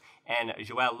Juventus, and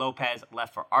Joel Lopez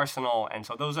left for Arsenal. And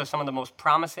so those are some of the most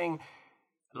promising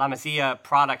La Masia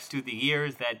products through the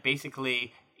years that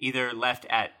basically either left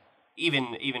at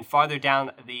even farther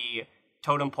down the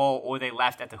totem pole, or they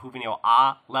left at the Juvenil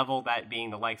A level, that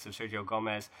being the likes of Sergio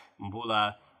Gomez,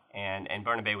 Mbula, and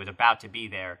Bernabé was about to be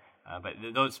there. But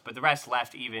the rest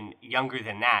left even younger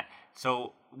than that.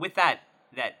 So with that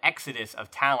exodus of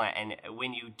talent, and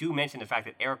when you do mention the fact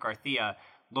that Eric Garcia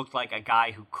looked like a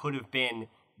guy who could have been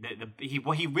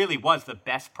he really was the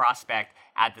best prospect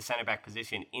at the center back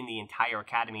position in the entire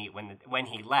academy when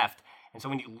he left. And so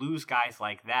when you lose guys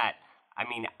like that, I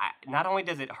mean, not only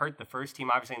does it hurt the first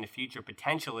team, obviously in the future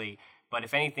potentially, but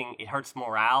if anything, it hurts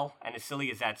morale. And as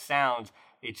silly as that sounds,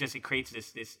 it creates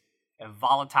this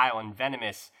volatile and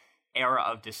venomous era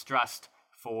of distrust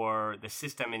for the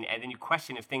system, and then you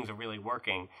question if things are really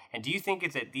working. And do you think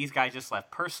it's that these guys just left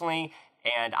personally?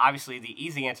 And obviously the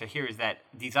easy answer here is that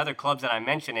these other clubs that I'm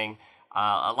mentioning,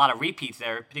 a lot of repeats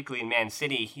there, particularly in Man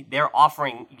City, they're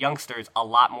offering youngsters a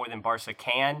lot more than Barca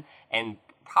can and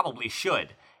probably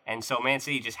should. And so Man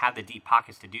City just have the deep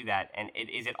pockets to do that. And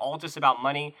is it all just about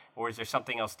money, or is there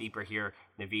something else deeper here,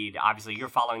 Navid? Obviously you're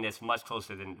following this much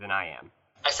closer than I am.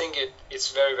 I think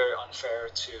it's very, very unfair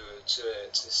to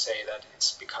say that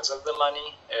it's because of the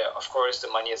money. Of course, the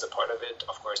money is a part of it.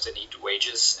 Of course, they need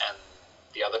wages, and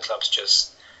the other clubs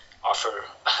just offer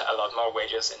a lot more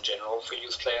wages in general for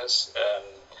youth players.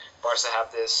 Barca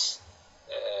have this.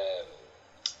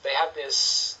 They have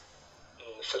this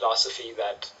philosophy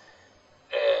that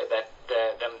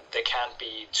there can't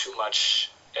be too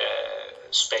much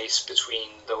space between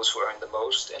those who earn the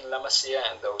most in La Masia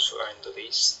and those who earn the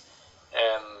least.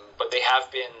 But they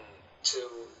have been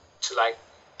to like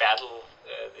battle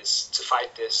to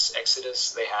fight this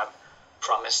exodus. They have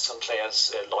promised some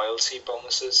players loyalty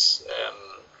bonuses,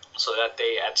 so that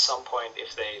they at some point,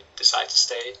 if they decide to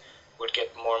stay, would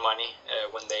get more money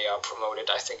when they are promoted.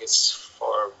 I think it's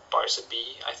for Barca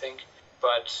B, I think,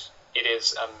 but it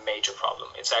is a major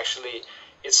problem. It's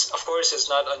of course it's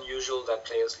not unusual that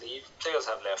players leave. Players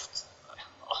have left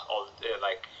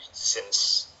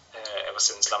since ever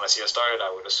since La Masia started,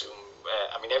 I would assume.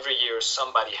 Every year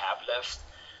somebody have left,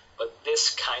 but this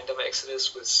kind of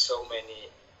exodus with so many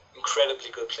incredibly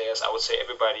good players, I would say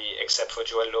everybody except for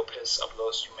Joel Lopez of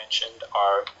those you mentioned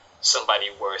are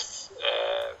somebody worth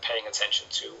paying attention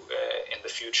to in the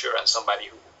future, and somebody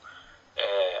who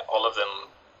all of them,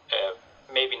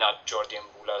 maybe not Jordi and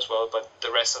Bula as well, but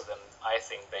the rest of them, I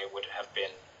think they would have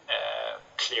been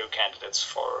clear candidates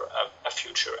for a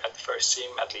future at the first team,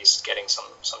 at least getting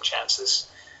some chances.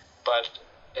 But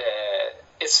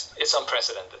it's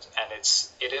unprecedented, and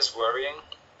it is worrying.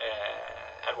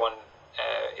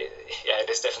 It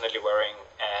is definitely worrying,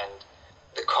 and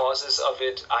the causes of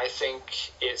it, I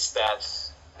think, is that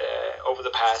over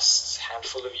the past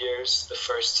handful of years, the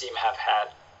first team have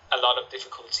had a lot of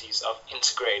difficulties of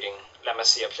integrating La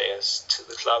Masia players to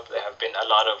the club. There have been a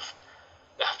lot of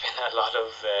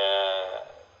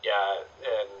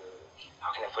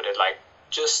how can I put it, like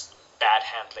just bad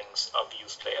handlings of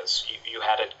youth players. You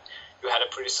had a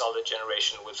pretty solid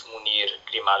generation with Munir,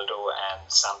 Grimaldo, and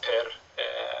Samper.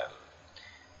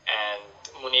 And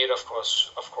Munir, of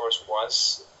course,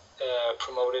 was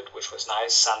promoted, which was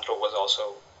nice. Sandro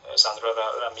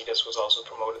Ramirez was also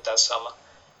promoted that summer.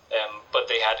 But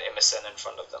they had MSN in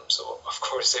front of them, so of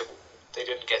course they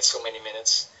didn't get so many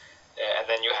minutes. And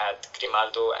then you had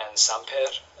Grimaldo and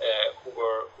Samper, who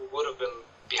would have been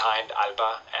behind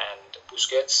Alba and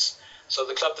Busquets. So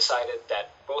the club decided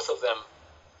that both of them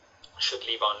should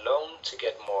leave on loan to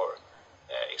get more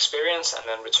experience and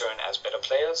then return as better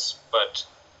players. But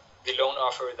the loan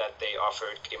offer that they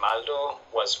offered Grimaldo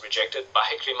was rejected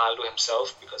by Grimaldo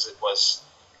himself, because it was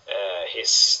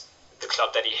the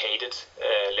club that he hated,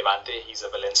 Levante. He's a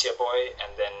Valencia boy,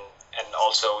 and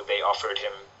also they offered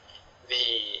him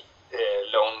the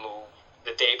loan move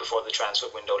the day before the transfer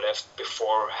window left,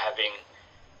 before having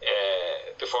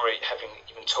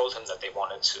even told him that they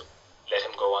wanted to let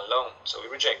him go on loan. So he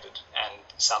rejected. And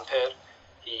Samper,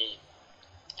 he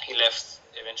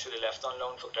eventually left on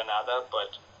loan for Granada,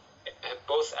 but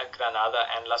both at Granada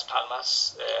and Las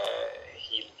Palmas,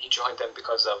 he joined them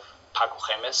because of Paco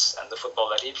Gemes and the football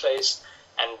that he plays.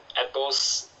 And at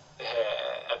both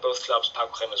clubs,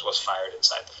 Paco Gemes was fired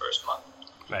inside the first month.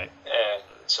 Right.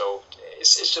 So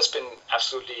it's just been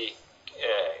absolutely,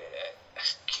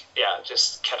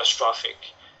 just catastrophic,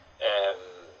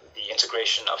 the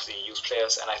integration of the youth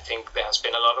players. And I think there has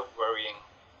been a lot of worrying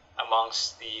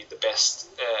amongst the best.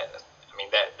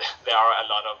 There are a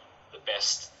lot of the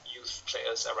best youth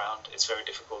players around. It's very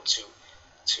difficult to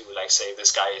say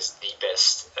this guy is the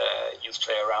best youth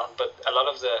player around. But a lot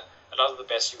of the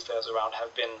best youth players around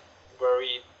have been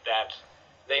worried that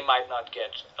they might not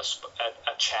get a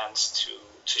chance to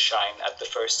shine at the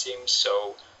first team.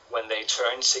 So when they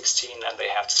turn 16 and they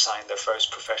have to sign their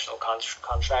first professional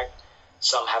contract,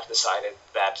 some have decided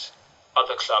that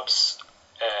other clubs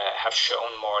have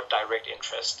shown more direct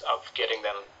interest of getting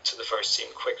them to the first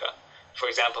team quicker. For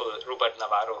example, Robert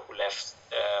Navarro, who left,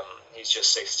 he's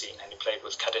just 16 and he played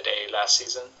with Cadet A last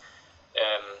season.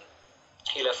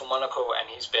 He left for Monaco, and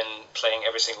he's been playing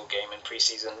every single game in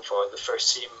preseason for the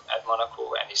first team at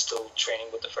Monaco, and he's still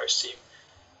training with the first team.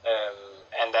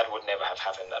 And that would never have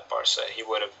happened at Barca. He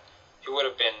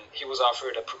was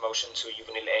offered a promotion to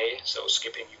Juvenil A, so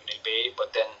skipping Juvenil B,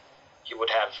 but then he would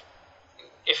have,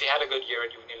 if he had a good year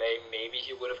at Juvenil A, maybe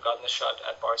he would have gotten a shot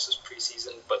at Barca's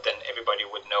preseason, but then everybody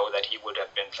would know that he would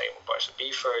have been playing with Barca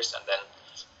B first, and then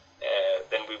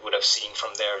we would have seen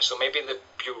from there. So maybe the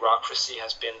bureaucracy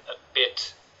has been a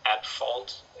bit at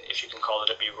fault, if you can call it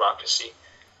a bureaucracy.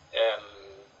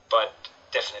 But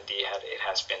definitely it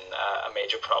has been a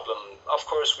major problem. Of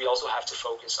course, we also have to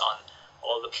focus on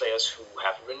all the players who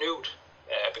have renewed,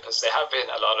 because there have been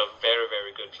a lot of very,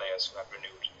 very good players who have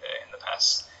renewed in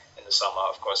the summer.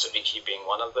 Of course, Ricky being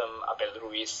one of them, Abel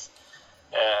Ruiz,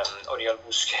 Oriol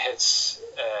Busquets,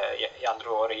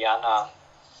 Leandro Orellana,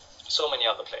 so many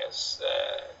other players.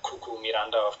 Cucu,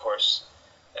 Miranda, of course.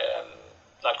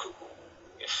 Not Cucu,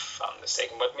 if I'm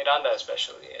mistaken, but Miranda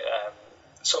especially.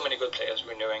 So many good players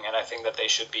renewing, and I think that they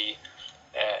should be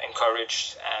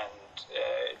encouraged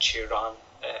and cheered on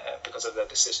because of their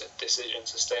decision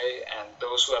to stay. And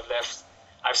those who have left,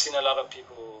 I've seen a lot of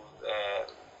people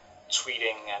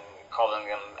tweeting and calling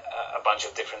them a bunch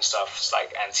of different stuff,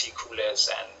 like anti-culés,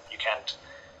 and you can't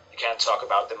talk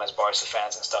about them as Barca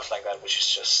fans and stuff like that, which is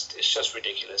just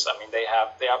ridiculous. I mean, they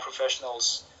are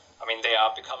professionals. I mean, they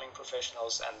are becoming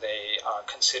professionals, and they are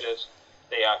considered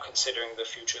they are considering the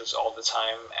futures all the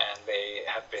time, and they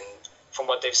have been, from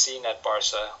what they've seen at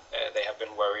Barca, they have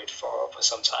been worried for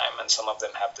some time, and some of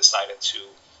them have decided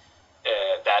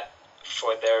that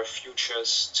for their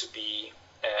futures to be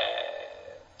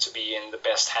in the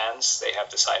best hands, they have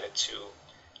decided to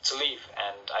leave,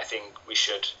 and I think we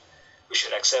should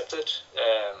accept it.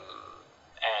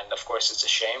 And of course, it's a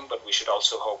shame, but we should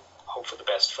also hope for the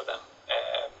best for them.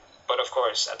 But of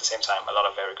course, at the same time, a lot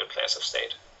of very good players have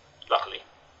stayed, luckily.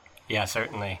 Yeah,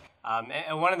 certainly.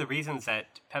 And one of the reasons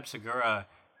that Pep Segura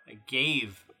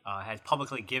has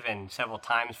publicly given several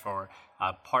times for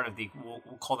part of the, we'll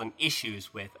call them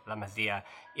issues with La Masia,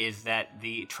 is that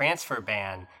the transfer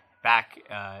ban back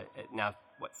now,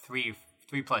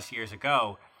 3+ years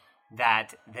ago,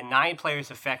 that the 9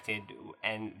 players affected,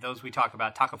 and those we talk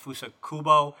about, Takefusa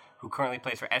Kubo, who currently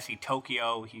plays for FC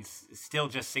Tokyo. He's still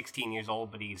just 16 years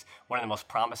old, but he's one of the most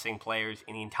promising players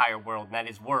in the entire world, and that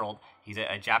is world. He's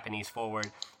a Japanese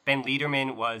forward. Ben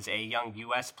Liederman was a young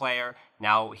U.S. player.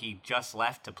 Now he just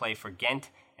left to play for Ghent,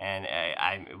 and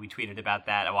we tweeted about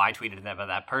that. Well, I tweeted about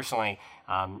that personally.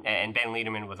 And Ben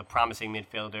Liederman was a promising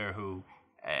midfielder who,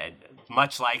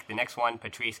 much like the next one,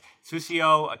 Patrice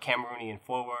Susio, a Cameroonian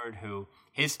forward who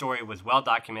his story was well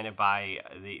documented by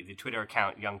the Twitter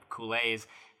account Young Kool-Aid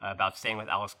about staying with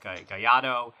Alex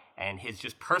Gallardo, and his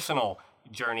just personal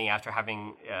journey after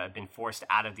having been forced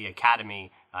out of the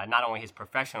academy, not only his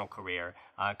professional career.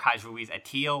 Kaj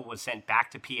Ruiz-Atil was sent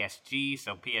back to PSG,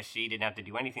 so PSG didn't have to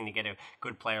do anything to get a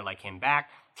good player like him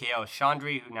back. Théo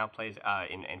Chandry, who now plays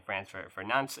in France for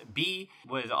Nantes B,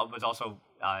 was also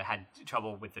had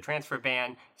trouble with the transfer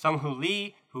ban. Sung-Hoo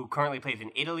Lee, who currently plays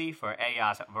in Italy for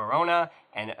AS Verona,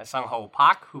 and Sung-Ho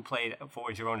Pak, who played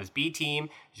for Girona's B team.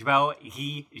 Joel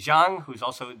Hee Jang, who's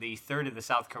also the third of the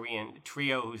South Korean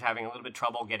trio, who's having a little bit of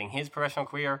trouble getting his professional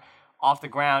career off the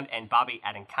ground, and Bobby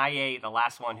Adenkaye, the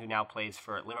last one who now plays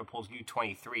for Liverpool's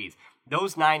U23s.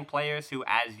 Those 9 players who,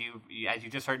 as you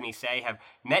just heard me say, have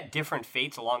met different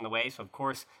fates along the way. So, of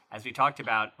course, as we talked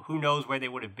about, who knows where they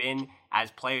would have been as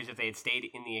players if they had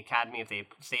stayed in the academy, if they had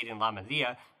stayed in La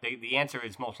Masia. The answer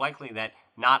is most likely that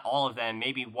not all of them,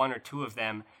 maybe 1 or 2 of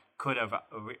them, could have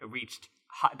reached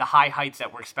the high heights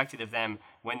that were expected of them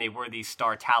when they were these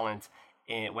star talents,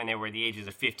 when they were the ages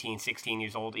of 15, 16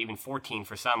 years old, even 14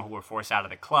 for some who were forced out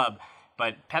of the club.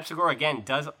 But Pep Segura, again,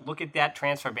 does look at that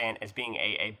transfer ban as being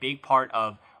a big part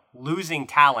of losing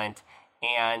talent.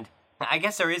 And I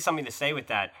guess there is something to say with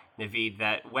that, Navid,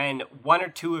 that when 1 or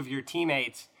 2 of your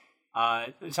teammates,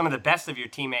 some of the best of your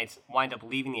teammates, wind up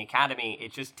leaving the academy,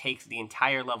 it just takes the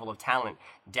entire level of talent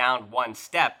down one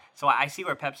step. So I see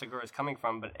where Pep Segura is coming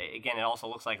from, but again, it also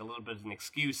looks like a little bit of an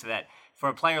excuse that for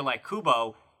a player like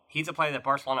Kubo, he's a player that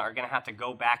Barcelona are going to have to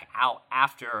go back out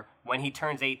after when he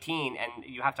turns 18, and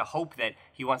you have to hope that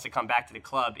he wants to come back to the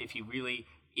club if he really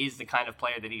is the kind of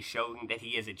player that he's shown that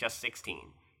he is at just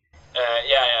 16.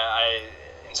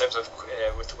 In terms of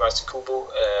with regards to Kubo,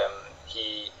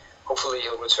 hopefully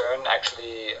he'll return.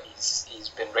 Actually, he's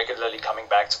been regularly coming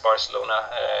back to Barcelona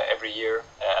every year,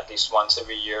 at least once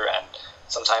every year, and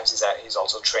sometimes he's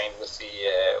also trained with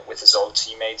his old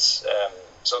teammates.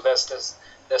 So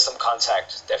there's some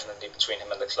contact definitely between him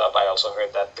and the club. I also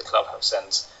heard that the club have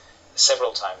sent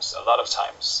several times, a lot of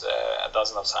times, a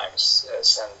dozen of times,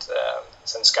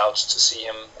 sent scouts to see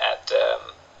him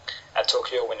at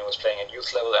Tokyo when he was playing at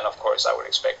youth level, and of course I would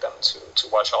expect them to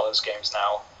watch all his games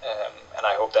now, and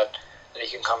I hope that he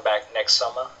can come back next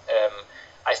summer.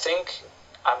 I think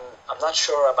I'm not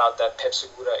sure about that Pep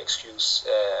Segura excuse.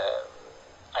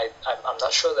 I'm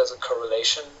not sure there's a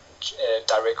correlation,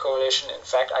 direct correlation. In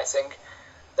fact, I think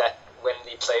that when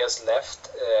the players left,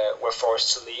 were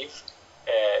forced to leave,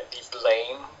 the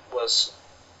blame was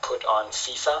put on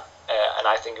FIFA, and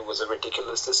I think it was a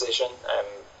ridiculous decision,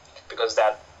 because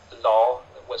that law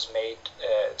was made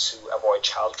to avoid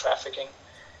child trafficking,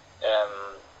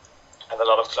 and a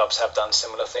lot of clubs have done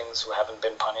similar things who haven't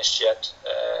been punished yet,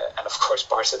 and of course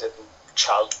Barca didn't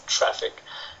child traffic.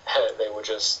 They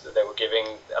were giving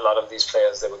a lot of these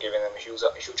players, they were giving them huge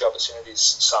opportunities.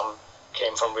 Some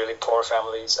came from really poor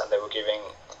families, and they were giving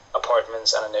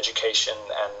apartments and an education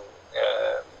and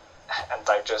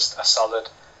like just a solid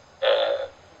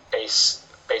base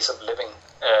of living,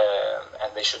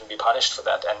 and they shouldn't be punished for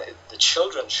that, and the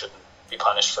children shouldn't be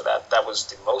punished for that. That was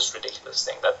the most ridiculous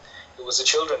thing, that it was the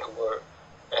children who were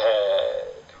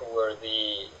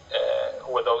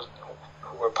those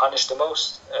who were punished the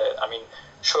most. I mean,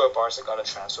 sure, Barca got a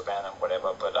transfer ban and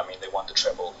whatever, but I mean, they won the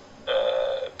treble.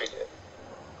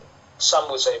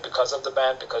 Some would say because of the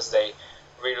ban, because they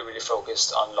really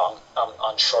focused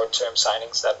on short-term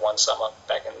signings that one summer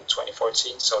back in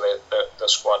 2014. So the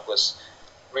squad was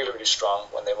really, really strong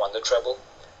when they won the treble.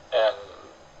 Um,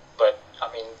 but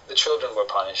I mean, the children were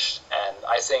punished, and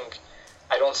I think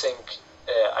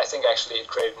actually it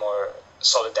created more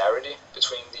solidarity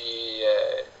between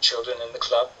the children in the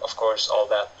club. Of course, all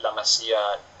that La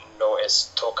Masia no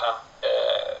es toca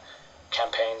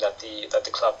campaign that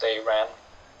the club they ran.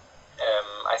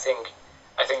 I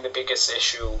think the biggest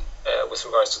issue with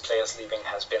regards to players leaving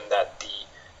has been that the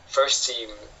first team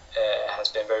has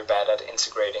been very bad at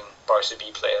integrating Barca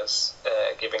B players,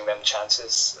 giving them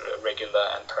chances, regular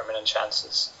and permanent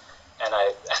chances. And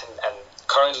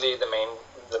currently the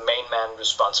main man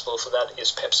responsible for that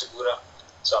is Pep Segura.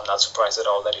 So I'm not surprised at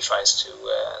all that he tries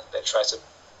to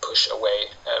push away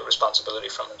responsibility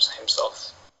from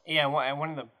himself. Yeah,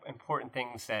 one of the important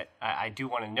things that I do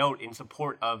want to note in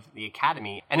support of the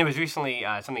Academy, and it was recently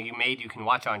something you can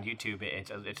watch on YouTube.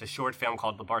 It's a short film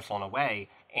called The Barcelona Way,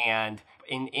 and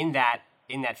in that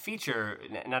feature,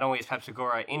 not only is Pep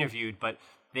Segura interviewed, but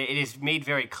it is made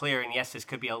very clear, and yes, this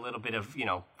could be a little bit of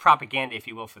propaganda, if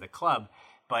you will, for the club,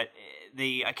 but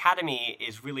the Academy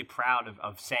is really proud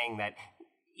of saying that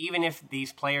even if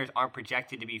these players aren't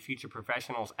projected to be future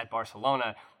professionals at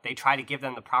Barcelona, they try to give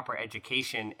them the proper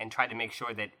education and try to make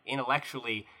sure that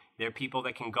intellectually they're people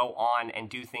that can go on and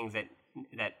do things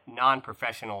that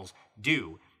non-professionals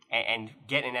do and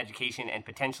get an education and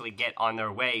potentially get on their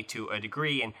way to a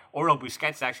degree. And Oriol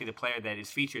Busquets is actually the player that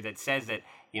is featured that says that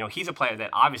he's a player that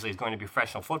obviously is going to be a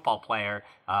professional football player,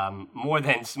 more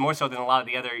so than a lot of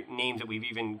the other names that we've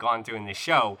even gone through in this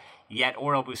show. Yet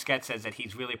Oriol Busquets says that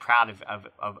he's really proud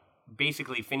of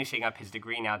basically finishing up his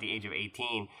degree now at the age of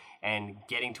 18 and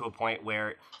getting to a point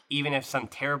where even if some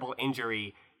terrible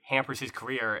injury hampers his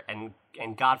career and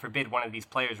God forbid one of these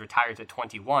players retires at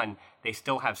 21, they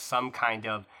still have some kind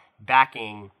of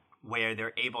backing where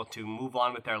they're able to move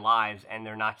on with their lives and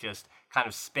they're not just kind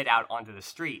of spit out onto the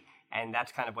street. And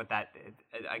that's kind of what that,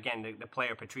 again, the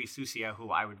player Patrice Soucia,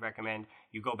 who I would recommend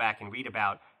you go back and read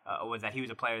about, was that he was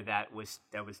a player that was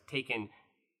taken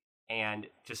and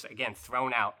just, again,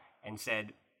 thrown out and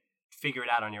said, figure it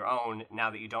out on your own now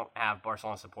that you don't have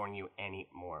Barcelona supporting you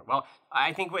anymore. Well,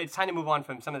 I think it's time to move on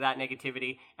from some of that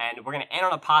negativity, and we're going to end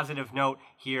on a positive note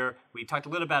here. We talked a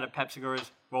little about Pep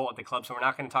Segura's role at the club, so we're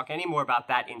not going to talk any more about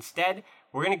that. Instead,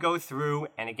 we're going to go through,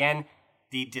 and again,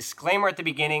 the disclaimer at the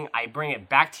beginning, I bring it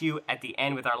back to you at the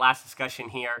end with our last discussion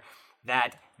here,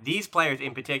 that these players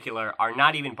in particular are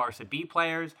not even Barca B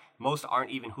players. Most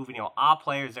aren't even Juvenil A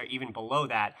players. They're even below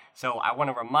that. So I want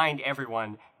to remind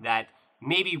everyone that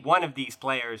maybe one of these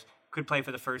players could play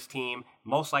for the first team,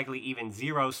 most likely even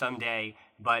zero someday,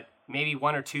 but maybe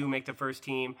one or two make the first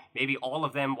team. Maybe all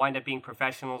of them wind up being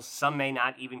professionals. Some may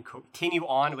not even continue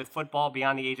on with football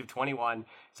beyond the age of 21.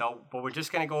 But we're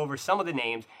just going to go over some of the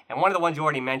names. And one of the ones you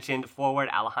already mentioned, forward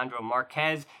Alejandro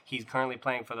Marquez. He's currently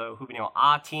playing for the Juvenil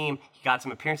A team. He got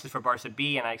some appearances for Barca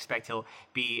B, and I expect he'll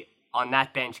be on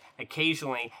that bench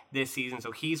occasionally this season.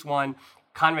 So he's one.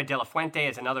 Conrad De La Fuente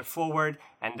is another forward,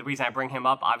 and the reason I bring him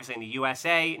up, obviously in the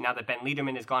USA, now that Ben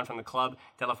Liederman is gone from the club,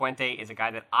 De La Fuente is a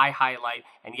guy that I highlight,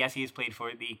 and yes, he has played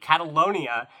for the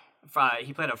Catalonia.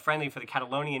 He played a friendly for the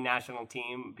Catalonian national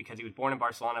team because he was born in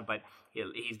Barcelona, but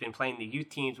he's been playing the youth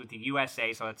teams with the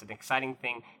USA, so that's an exciting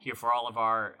thing here for all of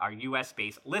our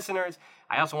US-based listeners.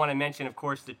 I also want to mention, of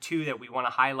course, the two that we want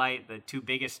to highlight, the two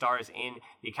biggest stars in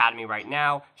the academy right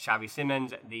now, Xavi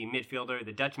Simons, the midfielder,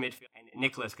 the Dutch midfielder, and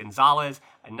Nicolas Gonzalez,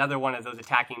 another one of those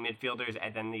attacking midfielders,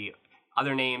 and then the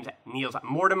other names, Niels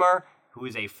Mortimer, who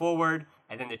is a forward,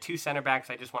 and then the two center backs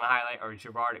I just want to highlight are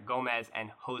Gerard Gomez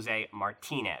and Jose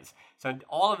Martinez. So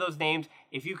all of those names,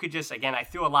 if you could just, again, I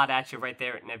threw a lot at you right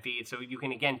there at Navid, so you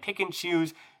can, again, pick and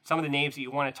choose some of the names that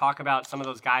you want to talk about, some of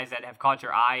those guys that have caught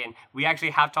your eye. And we actually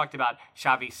have talked about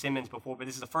Xavi Simons before, but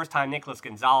this is the first time Nicolas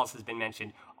Gonzalez has been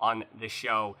mentioned on the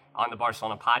show, on the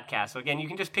Barcelona podcast. So again, you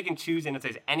can just pick and choose, and if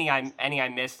there's any I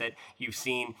missed that you've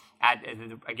seen,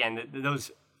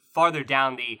 those farther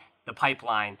down the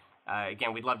pipeline,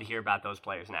 again, we'd love to hear about those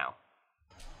players now.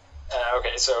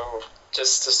 Okay, so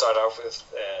just to start off with,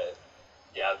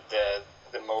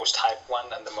 the most hyped one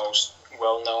and the most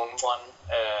well-known one,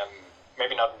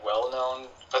 maybe not well-known,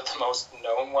 but the most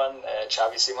known one,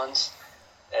 Xavi Simons.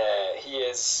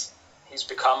 He's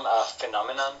become a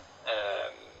phenomenon,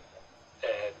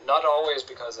 not always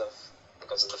because of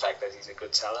the fact that he's a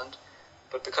good talent,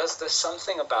 but because there's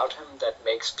something about him that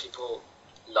makes people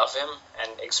love him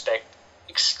and expect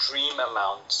extreme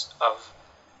amounts of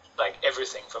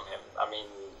everything from him. I mean,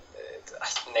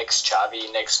 next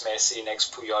Xavi, next Messi,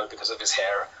 next Puyol because of his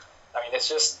hair. I mean, it's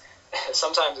just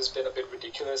sometimes it's been a bit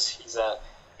ridiculous. He's a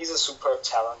superb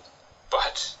talent,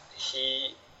 but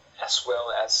he, as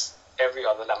well as every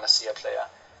other La Masia player,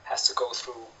 has to go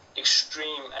through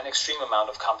an extreme amount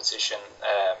of competition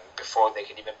before they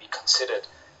can even be considered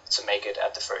to make it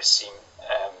at the first team.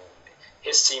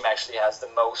 His team actually has the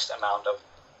most amount of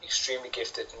extremely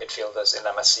gifted midfielders in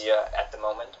La Masia at the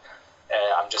moment.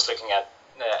 I'm just looking at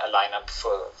a lineup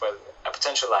for a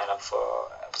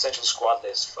potential squad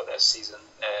list for this season.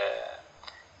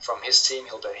 From his team,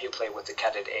 he'll play with the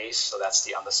Cadet A's, so that's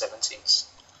the under 17s.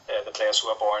 The players who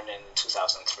are born in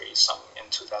 2003, some in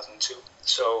 2002.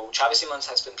 So Xavi Simons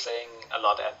has been playing a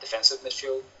lot at defensive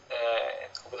midfield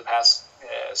over the past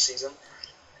season,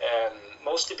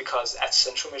 mostly because at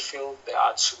central midfield there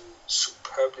are two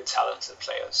superbly talented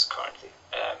players currently.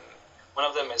 One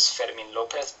of them is Fermin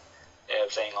Lopez,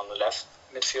 playing on the left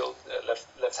midfield,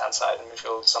 left-hand side in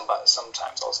midfield,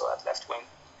 sometimes also at left wing.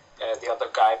 The other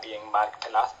guy being Marc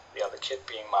Pelat, the other kid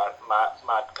being Marc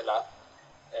Pelat,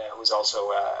 who's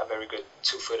also a very good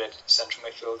two-footed central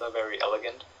midfielder, very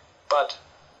elegant. But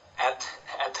at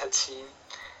that team,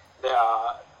 there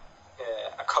are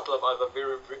a couple of other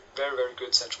very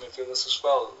good central midfielders as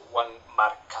well. One,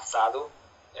 Marc Cazado,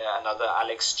 another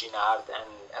Alex Ginard,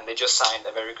 and they just signed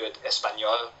a very good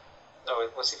Espanyol. No,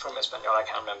 was he from Espanyol? I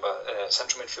can't remember.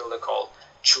 Central midfielder called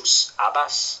Chus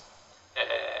Abbas.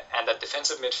 And at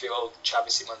defensive midfield, Xavi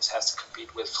Simons has to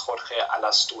compete with Jorge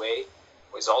Alastue,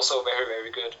 who is also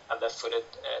very good, a left-footed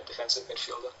defensive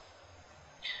midfielder.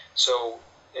 So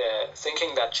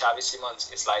thinking that Xavi Simons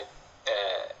is like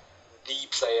the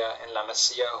player in La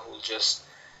Masia who will just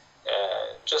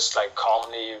like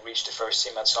calmly reach the first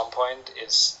team at some point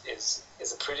is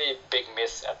a pretty big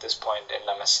myth at this point in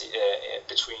La Masia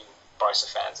between Barca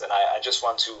fans. And I just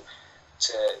want to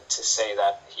say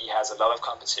that he has a lot of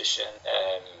competition.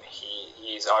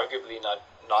 He is arguably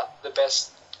not the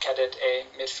best Cadet A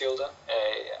midfielder.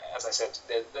 As I said,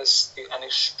 there's an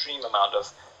extreme amount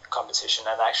of competition.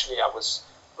 And actually, I was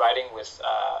writing with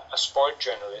a sport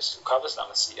journalist who covers La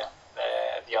Masia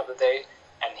the other day,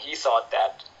 and he thought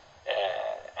that,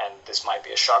 and this might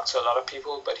be a shock to a lot of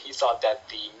people, but he thought that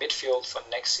the midfield for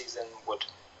next season would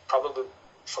probably,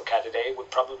 for Cadet A,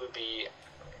 would probably be,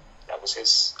 that was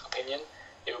his opinion,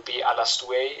 it would be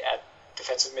Alastue at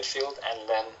defensive midfield, and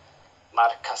then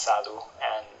Marc Casado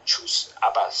and Chus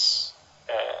Abbas.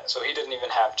 So he didn't even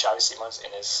have Xavi Simons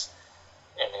in his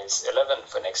 11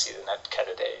 for next season at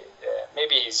Cadet A.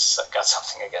 Maybe he's got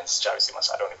something against Xavi Simons,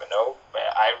 I don't even know. But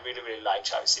I really like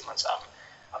Xavi Simons.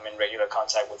 I'm in regular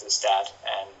contact with his dad,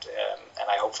 and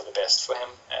I hope for the best for him.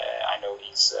 I know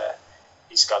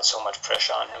he's got so much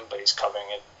pressure on him, but he's covering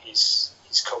it. He's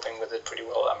coping with it pretty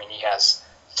well. I mean, he has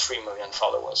 3 million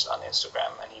followers on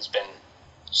Instagram, and he's been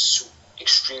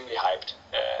extremely hyped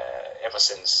ever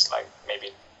since, like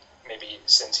maybe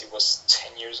since he was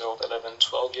 10 years old, 11,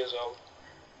 12 years old.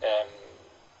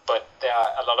 But there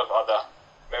are a lot of other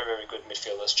very good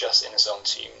midfielders just in his own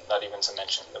team, not even to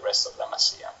mention the rest of La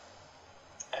Masia.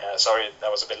 Sorry,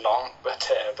 that was a bit long, but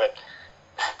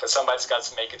somebody's got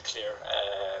to make it clear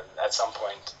at some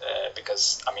point,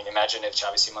 because I mean, imagine if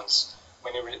Xavi Simons,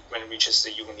 when he reaches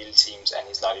the juvenile teams and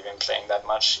he's not even playing that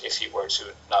much, if he were to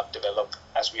not develop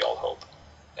as we all hope,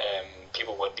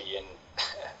 people would be in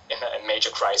a major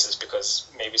crisis, because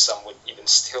maybe some would even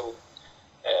still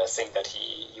think that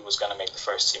he was going to make the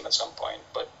first team at some point.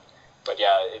 But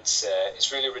yeah,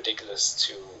 it's really ridiculous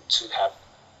to have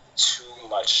too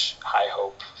much high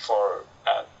hope for.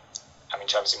 I mean,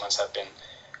 Xavi Simons have been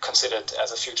considered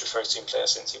as a future first team player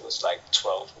since he was like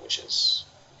 12,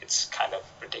 it's kind of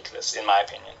ridiculous in my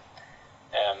opinion.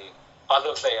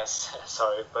 Other players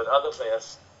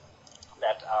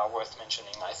that are worth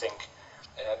mentioning, I think.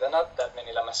 There are not that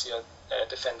many La Masia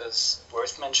defenders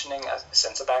worth mentioning as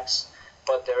centre backs,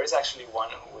 but there is actually one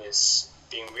who is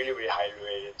being really highly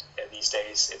rated these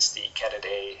days. It's the Cadet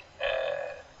A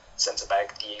centre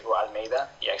back Diego Almeida.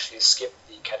 He actually skipped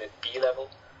the Cadet B level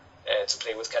to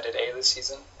play with Cadet A this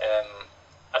season.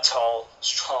 A tall,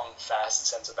 strong, fast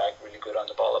centre back, really good on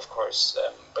the ball, of course,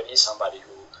 but he's somebody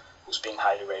who's being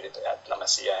highly rated at La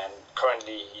Masia, and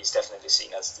currently he's definitely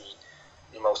seen as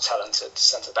the most talented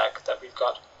centre back that we've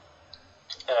got.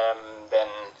 Then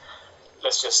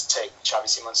let's just take Xavi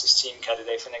Simons' team, Cadet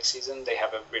A, for next season. They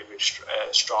have a really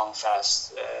strong,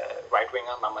 fast right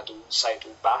winger, Mamadou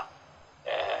Saidou Ba,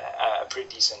 a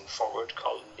pretty decent forward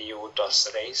called Leo Dos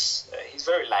Reis. He's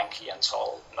very lanky and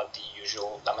tall, not the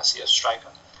usual La Masia striker.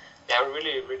 They have a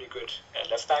really good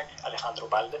left back, Alejandro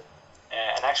Balde.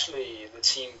 And actually, the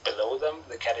team below them,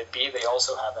 the Cadet B, they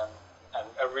also have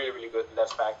a really good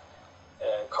left back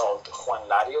called Juan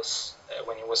Larios.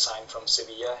 When he was signed from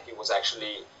Sevilla, he was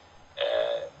actually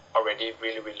already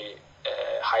really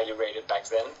highly rated back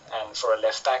then. And for a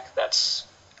left back, that's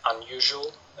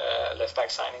unusual left-back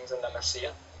signings in La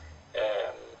Masia.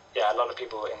 A lot of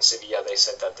people in Sevilla, they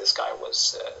said that this guy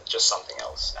was just something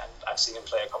else, and I've seen him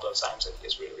play a couple of times, and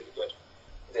he's really, really good.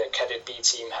 The Cadet B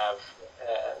team have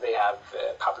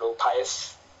Pablo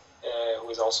Paez, who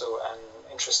is also an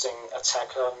interesting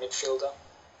attacker midfielder,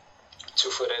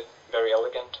 two-footed, very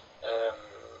elegant.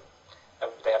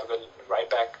 They have a good right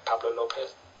back, Pablo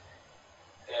Lopez.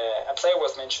 A player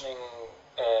worth mentioning,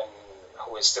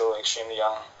 who is still extremely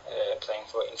young, playing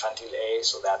for Infantil A,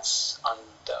 so that's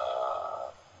under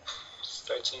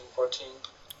 13, 14.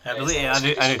 I believe,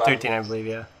 under 13, I believe,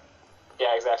 yeah.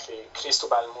 Yeah, exactly.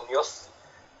 Cristobal Munoz,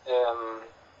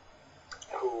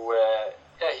 who,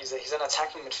 he's an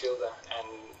attacking midfielder,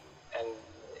 and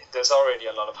there's already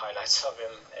a lot of highlights of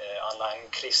him online.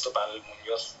 Cristobal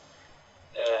Munoz.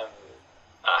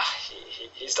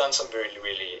 He's done some really,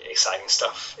 really exciting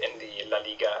stuff in the La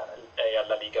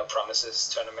Liga Promises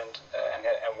tournament,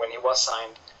 and when he was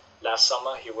signed last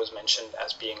summer, he was mentioned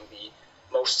as being the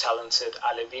most talented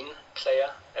Alevin player,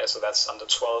 so that's under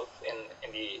 12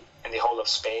 in the whole of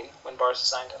Spain when Barca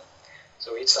signed him.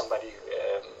 So he's somebody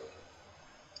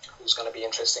who's going to be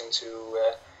interesting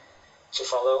to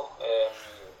follow.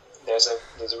 There's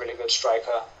a really good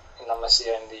striker in La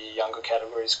Masia in the younger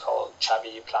categories called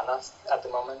Xavi Planas at the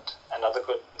moment.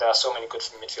 There are so many good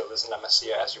midfielders in La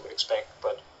Masia, as you would expect,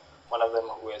 but one of them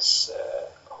who's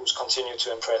continued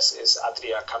to impress is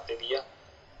Adria Capdevilla.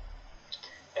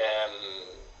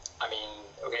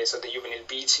 So the Juvenil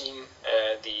B team,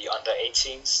 the under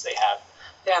 18s, they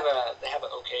have an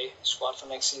okay squad for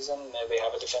next season. They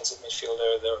have a defensive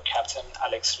midfielder, their captain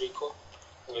Alex Rico,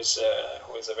 who is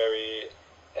a very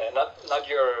not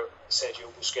your Sergio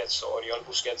Busquets or Oriol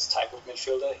Busquets type of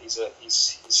midfielder.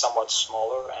 He's somewhat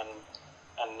smaller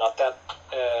and not that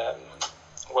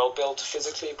well built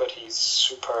physically, but he's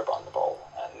superb on the ball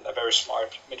and a very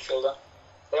smart midfielder.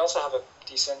 They also have a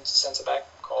decent centre back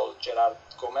called Gerard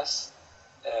Gomez.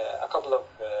 A couple of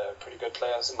pretty good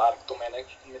players, Marc Domènech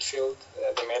in midfield.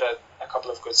 They made a couple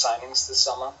of good signings this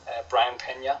summer. Brian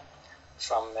Peña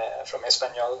from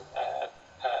Espanyol,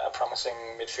 a promising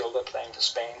midfielder playing for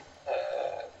Spain.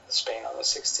 Spain under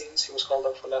 16s, he was called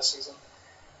up for last season.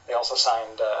 They also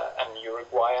signed an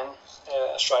Uruguayan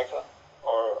striker,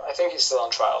 or I think he's still on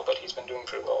trial, but he's been doing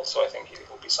pretty well, so I think he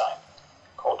will be signed,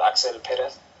 called Axel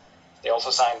Perez. They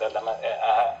also signed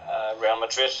a Real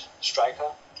Madrid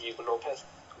striker, Diego Lopez,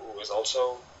 who is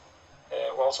also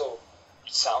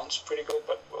sounds pretty good,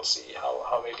 but we'll see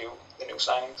how they do the new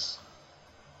signings.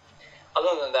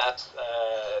 Other than that,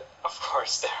 of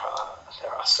course,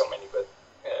 there are so many good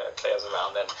players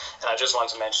around, and I just want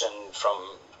to mention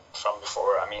from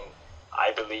before. I mean,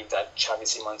 I believe that Xavi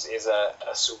Simons is a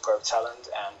superb talent,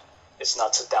 and it's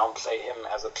not to downplay him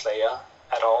as a player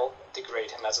at all,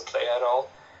 degrade him as a player at all.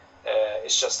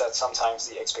 It's just that sometimes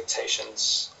the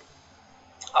expectations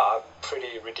are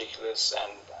pretty ridiculous,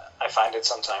 and I find it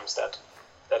sometimes that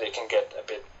it can get a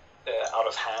bit out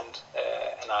of hand.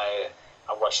 And I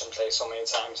watched him play so many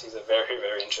times. He's a very,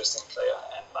 very interesting player,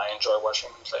 and I enjoy watching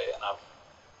him play. And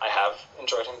I have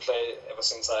enjoyed him play ever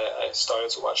since I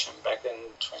started to watch him back in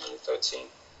 2013.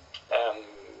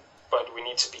 But we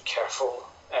need to be careful.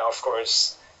 Of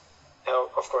course,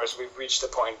 we've reached a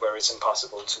point where it's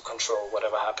impossible to control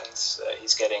whatever happens.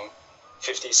 He's getting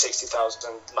 50,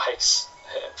 60,000 likes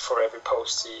for every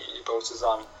post he posts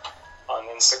on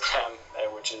Instagram,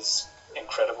 which is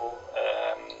incredible.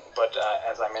 But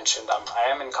as I mentioned, I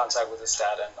am in contact with his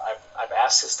dad, and I've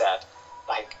asked his dad,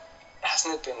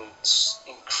 hasn't it been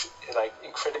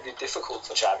incredibly difficult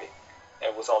for Xavi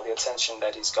with all the attention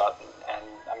that he's gotten? And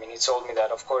I mean, he told me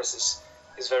that of course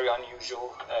is very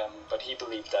unusual, but he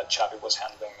believed that Xavi was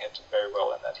handling it very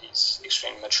well and that he's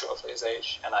extremely mature for his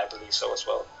age, and I believe so as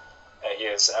well. He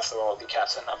is, after all, the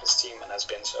captain of his team and has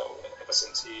been so ever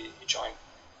since he joined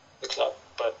the club.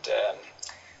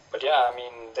 But yeah, I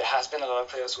mean, there has been a lot of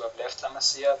players who have left La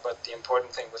Masia, but the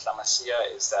important thing with La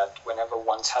Masia is that whenever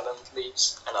one talent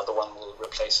leaves, another one will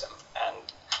replace him. And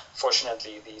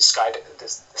fortunately, the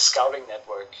scouting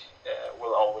network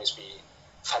will always be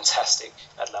fantastic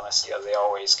at La Masia. They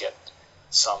always get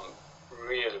some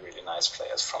really, really nice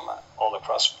players from all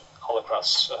across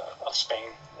of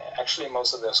Spain. Actually,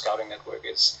 most of their scouting network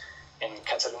is in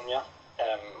Catalonia.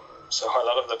 So a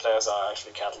lot of the players are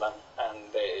actually Catalan,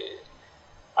 and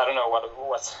I don't know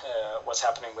what's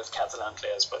happening with Catalan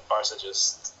players, but Barca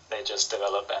just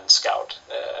develop and scout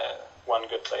one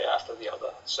good player after the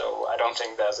other. So I don't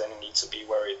think there's any need to be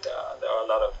worried. There are a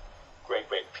lot of great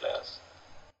players.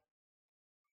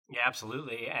 Yeah,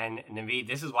 absolutely. And Navid,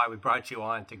 this is why we brought you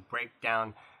on, to break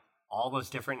down all those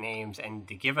different names and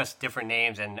to give us different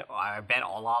names. And I bet a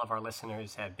lot of our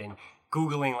listeners have been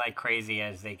Googling like crazy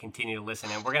as they continue to listen.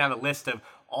 And we're going to have a list of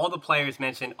all the players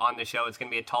mentioned on the show. It's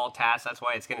going to be a tall task. That's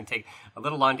why it's going to take a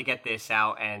little long to get this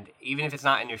out. And even if it's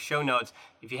not in your show notes,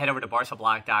 if you head over to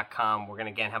barcablog.com, we're going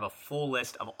to again have a full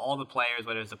list of all the players,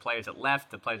 whether it's the players that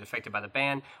left, the players affected by the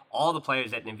ban, all the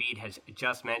players that Navid has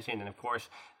just mentioned, and of course,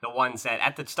 the ones that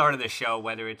at the start of the show,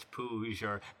 whether it's Puig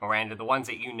or Miranda, the ones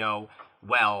that you know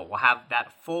well. We'll have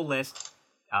that full list.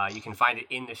 You can find it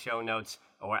in the show notes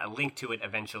or a link to it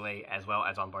eventually, as well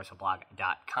as on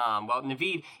barcablog.com. Well,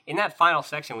 Navid, in that final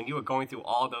section, when you were going through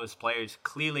all those players,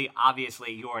 clearly,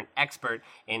 obviously, you're an expert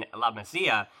in La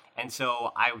Masia. And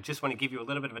so I just want to give you a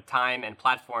little bit of a time and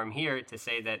platform here to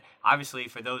say that, obviously,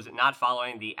 for those not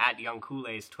following the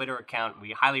 @YoungKool-Aid's Twitter account,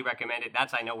 we highly recommend it.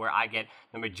 That's, I know, where I get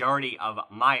the majority of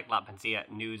my La Masia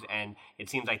news. And it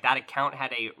seems like that account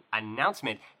had a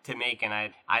announcement to make. And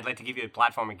I'd like to give you a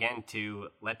platform again to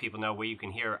let people know where you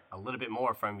can hear a little bit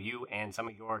more from you and some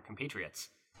of your compatriots.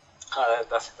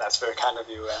 That's very kind of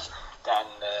you, Dan.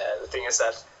 The thing is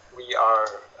that we are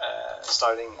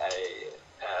starting a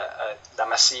La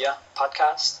Masia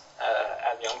podcast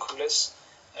at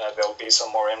YoungKool-Aid. There will be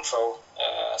some more info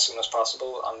as soon as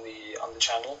possible on the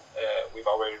channel. We've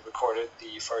already recorded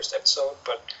the first episode,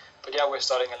 but yeah, we're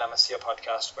starting a La Masia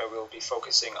podcast where we'll be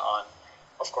focusing on,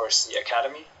 of course, the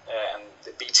academy and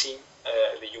the B team,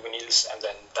 the juveniles, and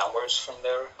then downwards from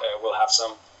there. We'll have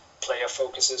some player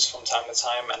focuses from time to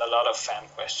time and a lot of fan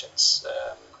questions.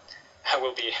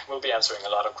 We'll be answering a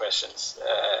lot of questions,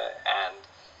 and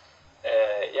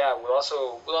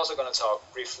we're also going to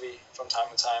talk briefly from time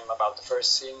to time about the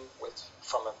first team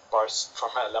from a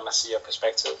La Masia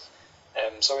perspective.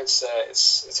 So it's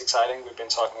exciting. We've been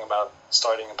talking about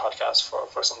starting a podcast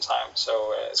for some time,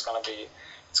 so it's gonna be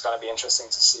interesting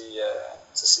to see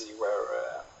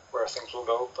where things will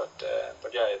go. But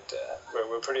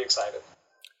we're pretty excited.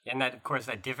 And that, of course,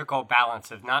 that difficult balance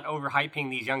of not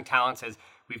overhyping these young talents, as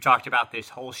we've talked about this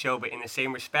whole show, but in the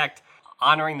same respect,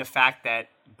 honoring the fact that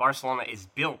Barcelona is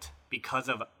built because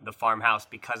of the farmhouse,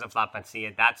 because of La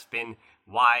Masia. That's been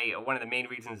why one of the main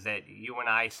reasons that you and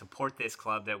I support this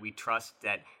club, that we trust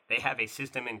that they have a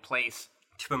system in place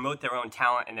to promote their own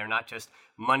talent, and they're not just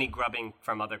money grubbing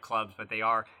from other clubs, but they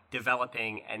are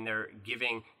developing and they're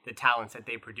giving the talents that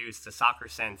they produce, the soccer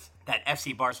sense that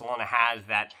FC Barcelona has,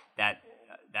 that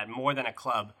more than a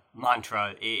club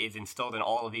mantra is instilled in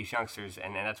all of these youngsters,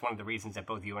 and that's one of the reasons that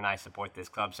both you and I support this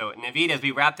club. So, Navid, as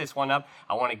we wrap this one up,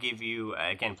 I want to give you,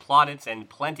 again, plaudits and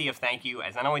plenty of thank you,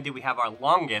 as not only did we have our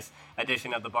longest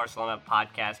edition of the Barcelona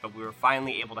podcast, but we were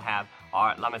finally able to have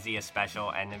our La Masia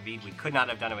special, and Navid, we could not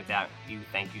have done it without you.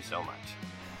 Thank you so much.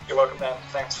 You're welcome, Dan.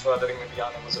 Thanks for letting me be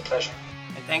on. It was a pleasure.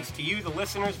 And thanks to you, the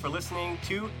listeners, for listening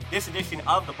to this edition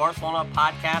of the Barcelona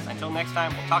podcast. Until next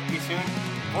time, we'll talk to you soon.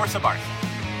 Forza Barca.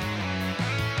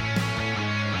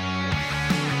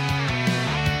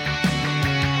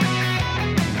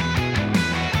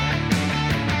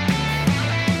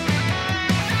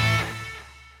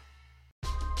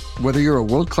 Whether you're a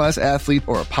world-class athlete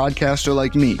or a podcaster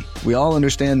like me, we all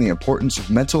understand the importance of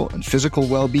mental and physical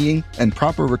well-being and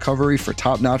proper recovery for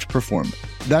top-notch performance.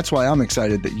 That's why I'm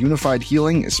excited that Unified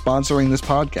Healing is sponsoring this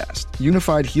podcast.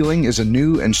 Unified Healing is a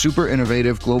new and super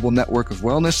innovative global network of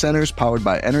wellness centers powered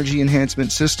by Energy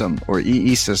Enhancement System, or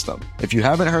EE System. If you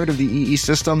haven't heard of the EE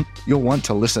System, you'll want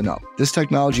to listen up. This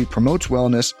technology promotes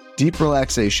wellness, deep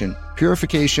relaxation,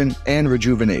 purification, and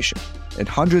rejuvenation. In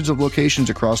hundreds of locations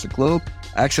across the globe,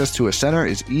 access to a center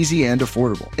is easy and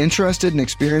affordable. Interested in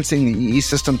experiencing the EE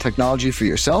System technology for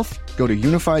yourself? Go to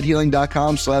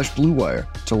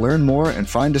unifydhealing.com/bluewire to learn more and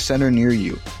find a center near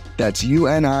you. That's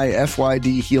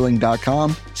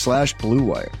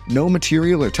unifydhealing.com/bluewire. No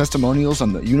material or testimonials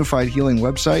on the Unified Healing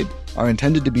website are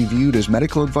intended to be viewed as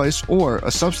medical advice or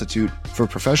a substitute for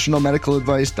professional medical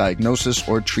advice, diagnosis,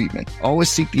 or treatment.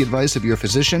 Always seek the advice of your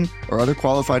physician or other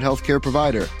qualified healthcare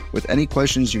provider with any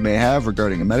questions you may have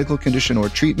regarding a medical condition or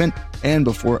treatment, and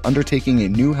before undertaking a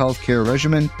new healthcare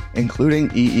regimen,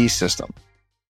 including EE System.